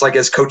moments just like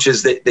as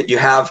coaches that you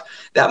have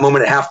that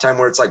moment at halftime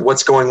where it's like,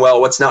 what's going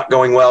well, what's not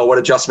going well, what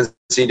adjustments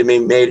need to be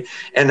made.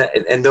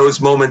 And those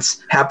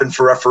moments happen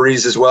for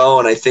referees as well.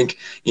 And I think,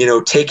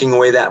 taking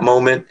away that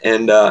moment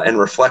and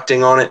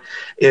reflecting on it,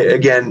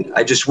 again,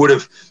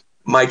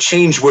 my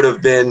change would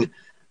have been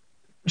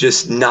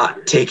just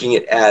not taking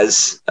it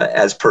as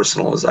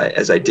personal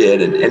as I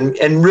did,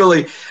 and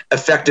really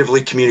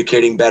effectively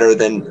communicating better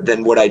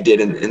than what I did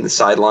in the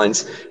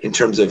sidelines in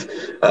terms of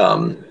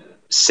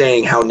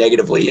saying how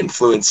negatively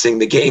influencing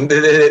the game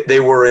they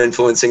were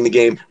influencing the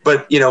game.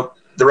 But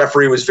the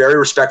referee was very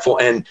respectful,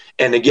 and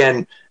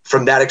again,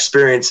 from that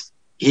experience,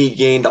 he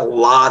gained a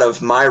lot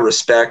of my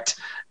respect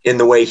in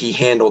the way he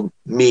handled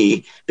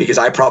me, because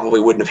I probably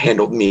wouldn't have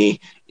handled me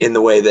in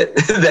the way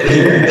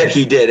that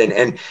he did.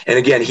 And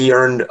again, he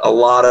earned a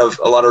lot of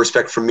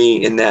respect from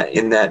me in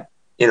that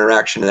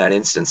interaction, in that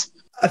instance.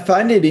 I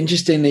find it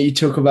interesting that you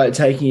talk about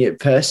taking it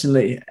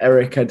personally,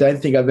 Eric. I don't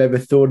think I've ever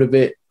thought of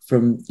it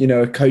from,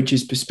 a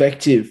coach's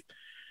perspective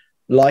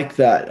like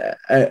that.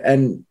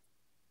 And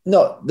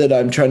not that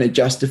I'm trying to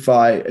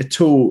justify at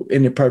all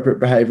inappropriate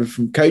behavior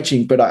from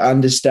coaching, but I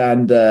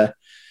understand the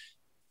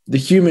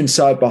human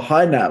side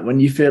behind that, when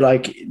you feel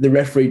like the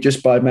referee,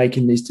 just by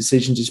making these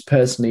decisions, is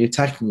personally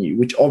attacking you,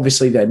 which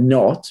obviously they're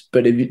not.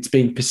 But if it's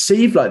being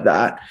perceived like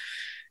that,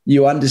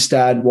 you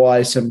understand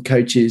why some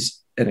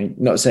coaches, and I'm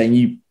not saying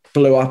you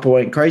blew up or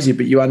went crazy,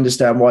 but you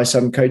understand why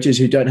some coaches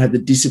who don't have the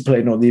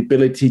discipline or the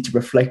ability to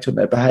reflect on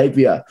their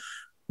behavior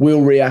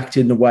will react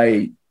in the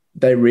way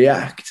they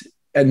react.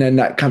 And then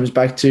that comes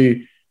back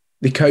to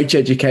the coach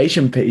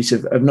education piece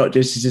of not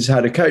just this is how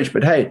to coach,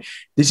 but hey,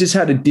 this is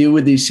how to deal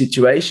with these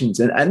situations.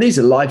 And these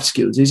are life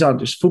skills. These aren't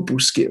just football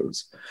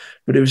skills.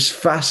 But it was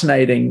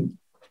fascinating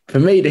for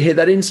me to hear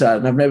that insight.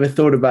 And I've never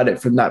thought about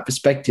it from that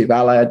perspective.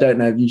 Ali, I don't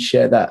know if you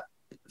share that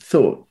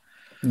thought.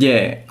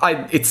 Yeah,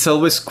 it's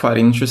always quite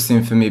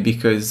interesting for me,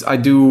 because I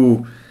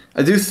do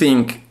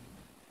think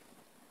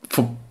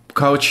for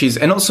coaches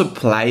and also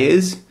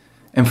players,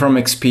 and from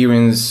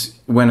experience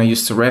when I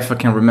used to ref, I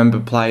can remember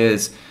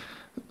players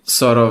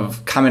sort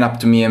of coming up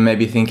to me and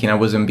maybe thinking I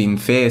wasn't being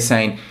fair,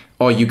 saying,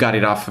 oh, you got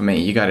it off for me,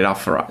 you got it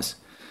off for us.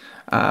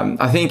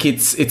 I think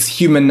it's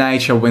human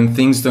nature when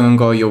things don't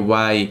go your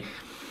way.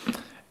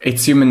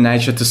 It's human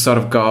nature to sort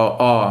of go,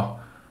 oh,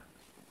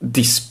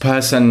 this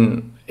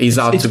person is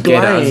out to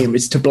get us.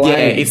 It's to blame. Yeah,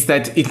 it's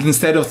that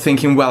instead of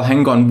thinking, well,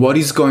 hang on, what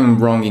is going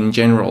wrong in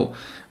general?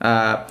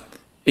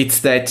 It's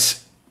that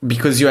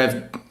because you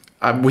have,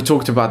 we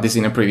talked about this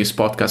in a previous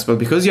podcast, but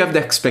because you have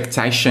the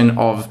expectation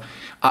of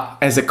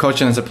as a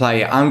coach and as a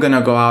player, I'm going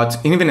to go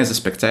out, even as a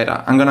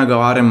spectator, I'm going to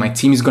go out and my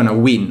team is going to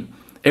win.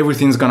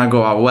 Everything's going to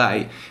go our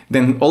way.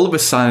 Then all of a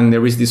sudden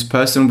there is this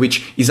person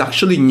which is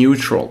actually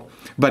neutral,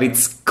 but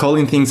it's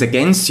calling things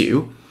against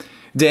you.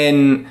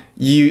 Then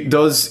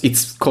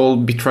it's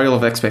called betrayal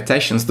of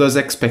expectations. Those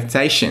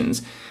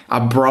expectations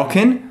are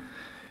broken,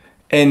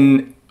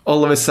 and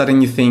all of a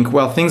sudden you think,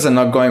 well, things are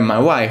not going my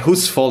way.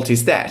 Whose fault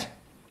is that?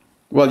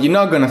 Well, you're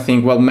not going to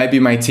think, well, maybe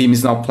my team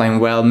is not playing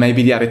well.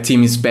 Maybe the other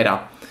team is better.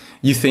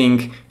 You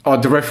think, oh,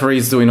 the referee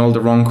is doing all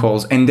the wrong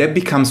calls. And that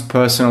becomes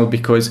personal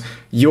because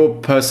your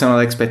personal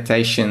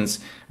expectations,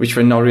 which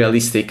were not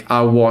realistic,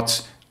 are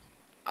what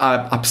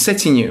are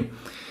upsetting you.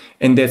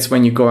 And that's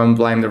when you go and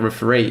blame the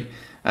referee.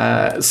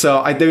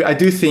 So I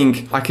do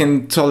think I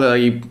can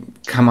totally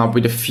come up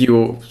with a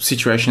few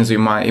situations in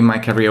my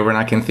career when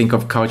I can think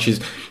of coaches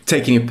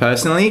taking it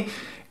personally.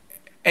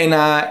 And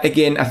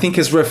again, I think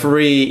as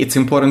referee, it's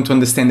important to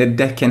understand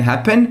that can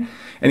happen.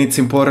 And it's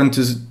important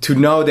to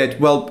know that,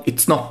 well,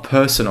 it's not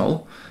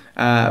personal.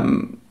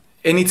 And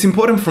it's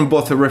important from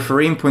both a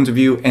refereeing point of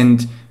view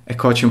and a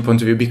coaching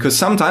point of view, because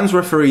sometimes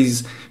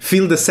referees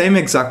feel the same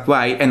exact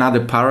way,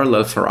 another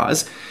parallel for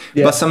us.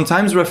 Yeah. But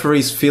sometimes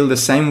referees feel the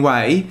same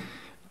way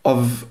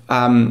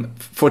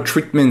for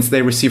treatments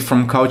they receive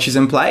from coaches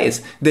and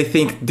players. They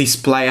think this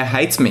player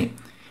hates me.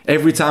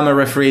 Every time I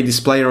referee this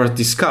player or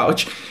this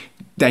coach,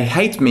 they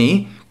hate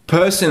me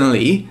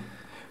personally.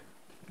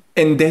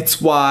 And that's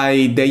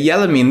why they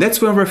yell at me. And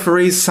that's when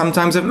referees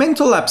sometimes have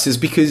mental lapses,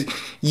 because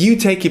you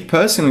take it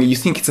personally. You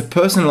think it's a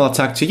personal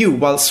attack to you,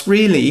 whilst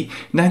really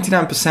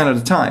 99% of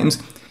the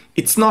times,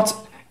 it's not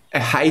a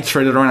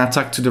hatred or an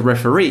attack to the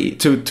referee,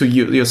 to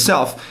you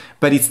yourself,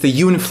 but it's the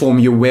uniform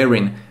you're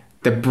wearing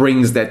that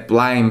brings that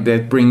blame,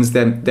 that brings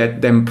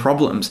them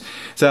problems.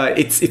 So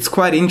it's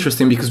quite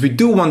interesting, because we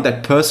do want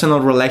that personal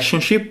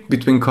relationship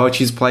between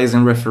coaches, players,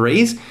 and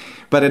referees.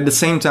 But at the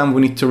same time,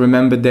 we need to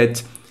remember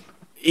that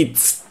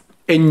it's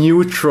a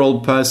neutral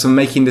person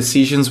making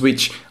decisions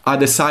which are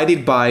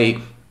decided by,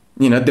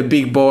 the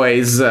big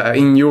boys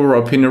in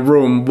Europe in a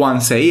room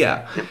once a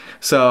year.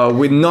 So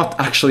we're not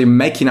actually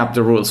making up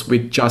the rules,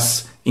 we're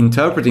just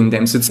interpreting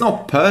them. So it's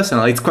not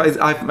personal.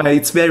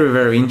 It's very,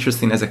 very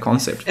interesting as a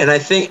concept. And I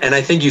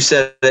think you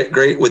said that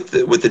great with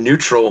the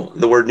neutral,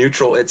 the word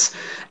neutral.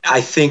 I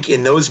think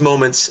in those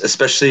moments,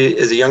 especially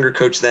as a younger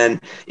coach,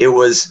 then it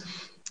was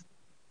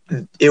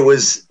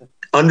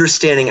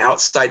understanding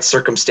outside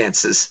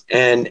circumstances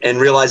and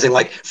realizing,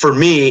 like, for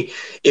me,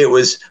 it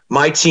was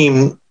my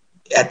team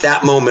at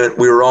that moment.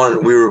 We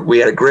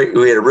had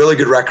a really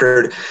good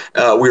record.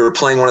 We were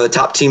playing one of the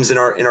top teams in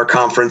our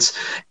conference,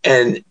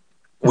 and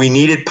we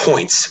needed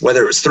points,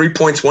 whether it was 3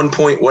 points, 1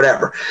 point,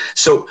 whatever.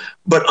 So,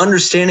 but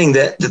understanding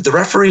that the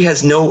referee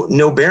has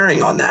no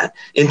bearing on that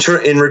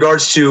in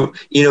regards to,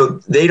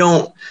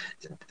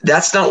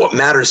 that's not what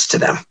matters to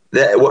them.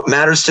 What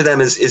matters to them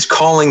is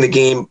calling the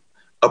game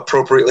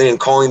appropriately and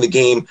calling the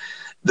game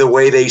the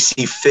way they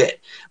see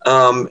fit.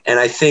 And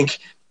I think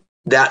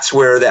that's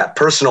where that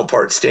personal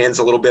part stands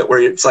a little bit, where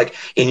it's like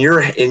in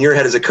your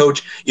head as a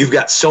coach, you've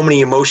got so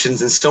many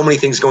emotions and so many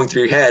things going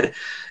through your head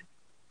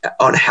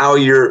on how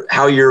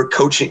you're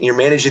coaching, you're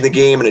managing the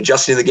game and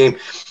adjusting the game.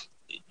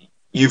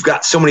 You've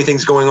got so many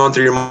things going on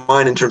through your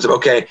mind in terms of,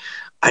 okay,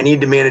 I need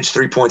to manage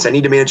 3 points. I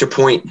need to manage a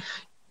point.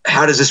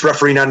 How does this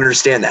referee not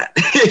understand that?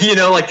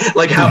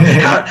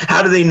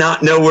 How do they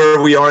not know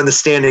where we are in the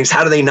standings?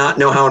 How do they not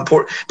know how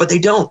important? But they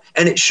don't,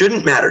 and it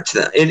shouldn't matter to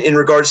them in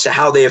regards to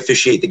how they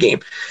officiate the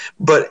game.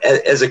 But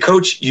as a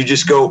coach, you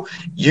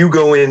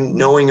go in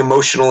knowing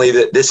emotionally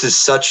that this is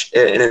such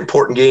an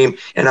important game,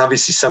 and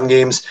obviously some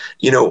games,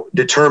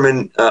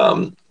 determine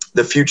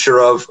the future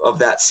of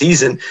that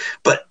season.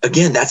 But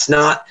again, that's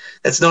not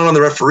on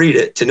the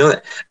referee to know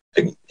that.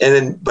 And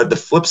then, but the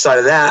flip side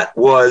of that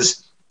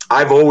was,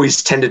 I've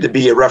always tended to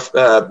be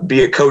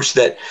a coach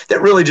that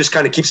really just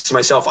kind of keeps to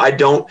myself. I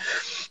don't,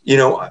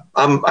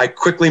 I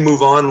quickly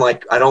move on.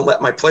 Like, I don't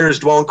let my players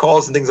dwell on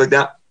calls and things like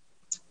that.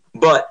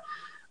 But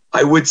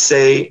I would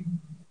say,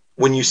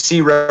 when you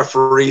see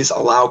referees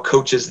allow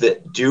coaches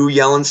that do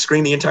yell and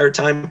scream the entire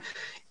time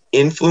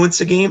influence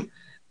a game,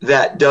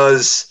 that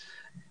does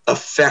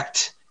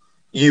affect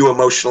you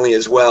emotionally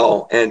as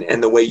well,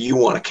 and the way you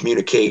want to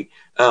communicate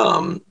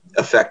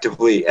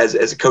effectively as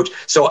a coach.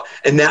 So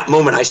in that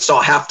moment, I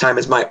saw halftime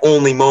as my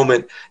only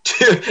moment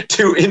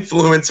to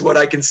influence what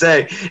I can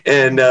say.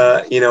 And,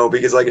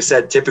 because like I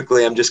said,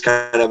 typically I'm just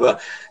kind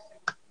of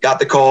got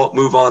the call,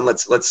 move on,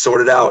 let's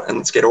sort it out and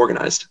let's get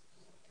organized.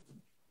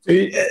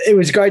 It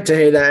was great to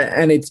hear that.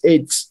 And it's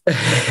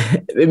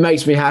it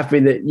makes me happy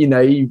that,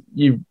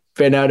 you've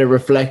been able to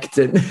reflect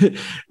and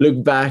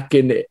look back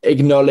and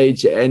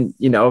acknowledge, and,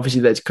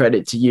 obviously that's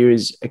credit to you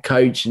as a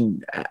coach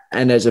and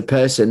as a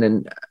person.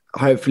 And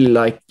hopefully,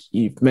 like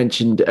you've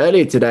mentioned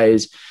earlier today,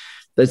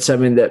 that's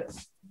something that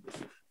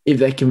if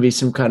there can be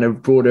some kind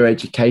of broader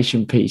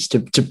education piece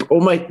to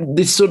almost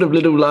this sort of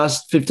little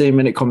last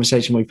 15-minute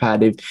conversation we've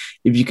had, if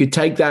you could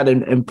take that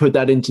and put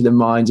that into the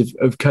minds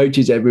of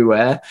coaches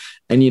everywhere,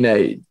 and, you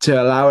know,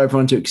 to allow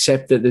everyone to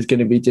accept that there's going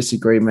to be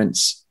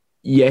disagreements.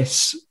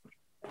 Yes,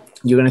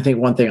 you're going to think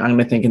one thing, I'm going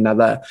to think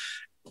another.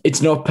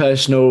 It's not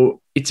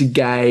personal. It's a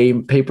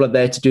game. People are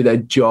there to do their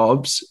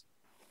jobs.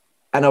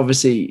 And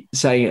obviously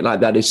saying it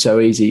like that is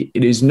so easy.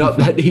 It is not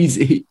that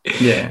easy.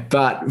 Yeah.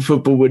 But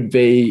football would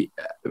be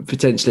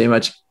potentially a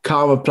much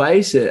calmer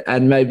place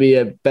and maybe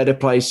a better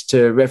place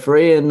to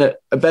referee and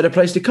a better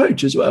place to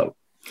coach as well.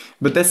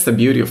 But that's the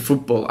beauty of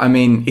football. I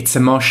mean, it's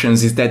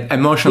emotions. It's that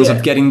emotions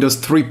of getting those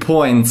 3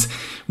 points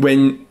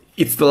when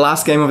it's the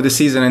last game of the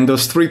season, and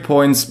those 3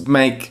 points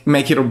make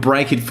it or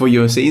break it for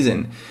your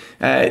season.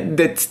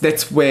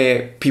 That's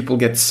where people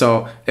get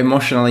so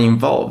emotionally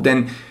involved,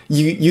 and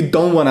you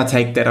don't want to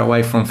take that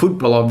away from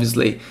football,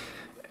 obviously.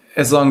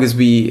 As long as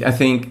I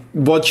think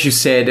what you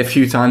said a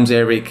few times,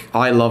 Eric,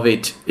 I love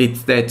it.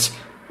 It's that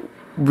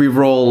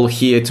we're all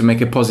here to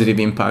make a positive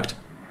impact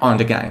on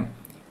the game.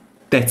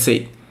 That's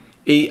it.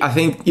 I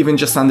think even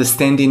just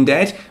understanding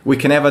that, we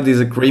can have our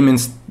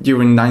disagreements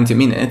during 90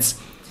 minutes,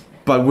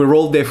 but we're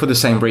all there for the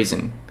same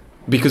reason.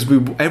 Because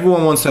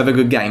everyone wants to have a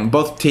good game.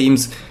 Both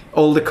teams,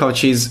 all the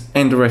coaches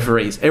and the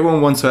referees.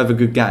 Everyone wants to have a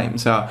good game.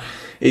 So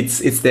it's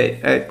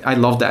that. I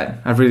love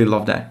that. I really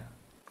love that.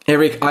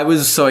 Eric, I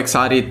was so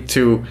excited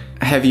to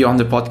have you on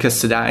the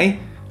podcast today.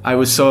 I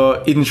was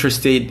so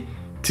interested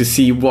to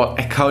see what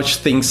a coach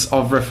thinks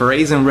of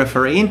referees and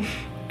refereeing,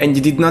 and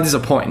you did not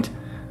disappoint.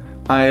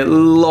 I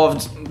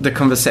loved the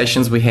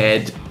conversations we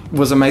had. It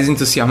was amazing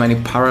to see how many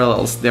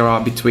parallels there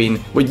are between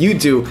what you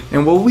do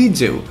and what we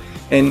do,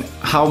 and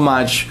how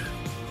much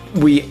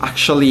we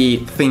actually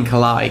think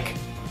alike,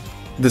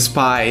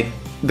 despite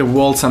the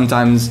world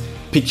sometimes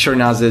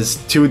picturing us as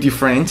two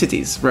different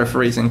entities,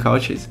 referees and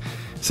coaches.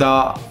 So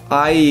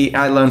I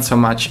learned so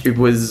much. It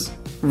was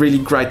really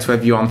great to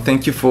have you on.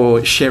 Thank you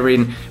for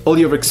sharing all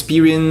your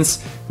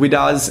experience with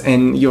us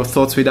and your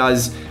thoughts with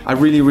us. I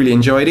really, really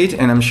enjoyed it,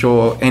 and I'm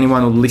sure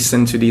anyone who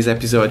listened to this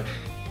episode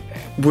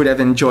would have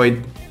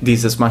enjoyed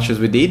this as much as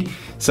we did.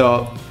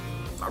 So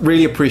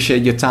really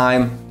appreciate your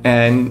time,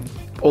 and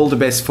all the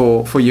best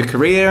for your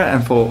career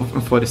and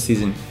for the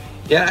season.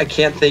 Yeah, I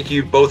can't thank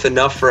you both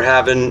enough for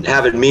having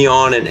me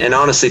on, and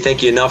honestly,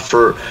 thank you enough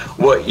for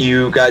what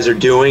you guys are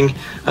doing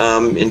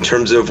in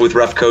terms of with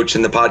Ref Coach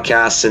and the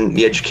podcast and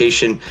the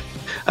education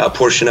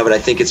portion of it. I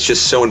think it's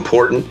just so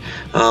important,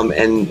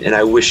 and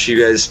I wish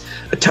you guys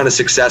a ton of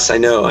success. I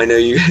know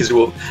you guys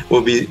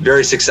will be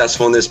very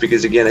successful in this,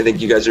 because again, I think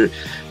you guys are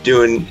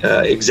doing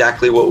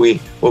exactly what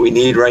we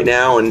need right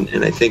now,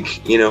 and I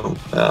think, you know,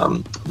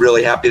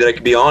 really happy that I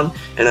could be on,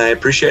 and I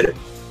appreciate it.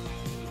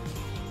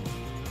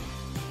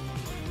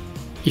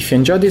 If you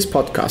enjoyed this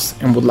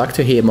podcast and would like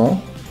to hear more,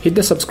 hit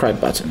the subscribe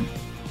button.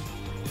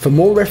 For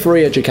more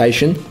referee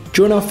education,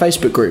 join our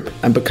Facebook group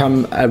and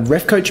become a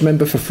Ref Coach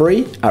member for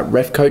free at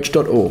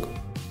refcoach.org.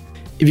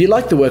 If you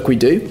like the work we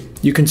do,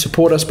 you can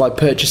support us by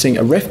purchasing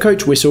a Ref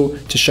Coach whistle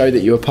to show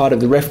that you are part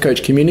of the Ref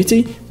Coach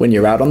community when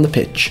you're out on the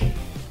pitch.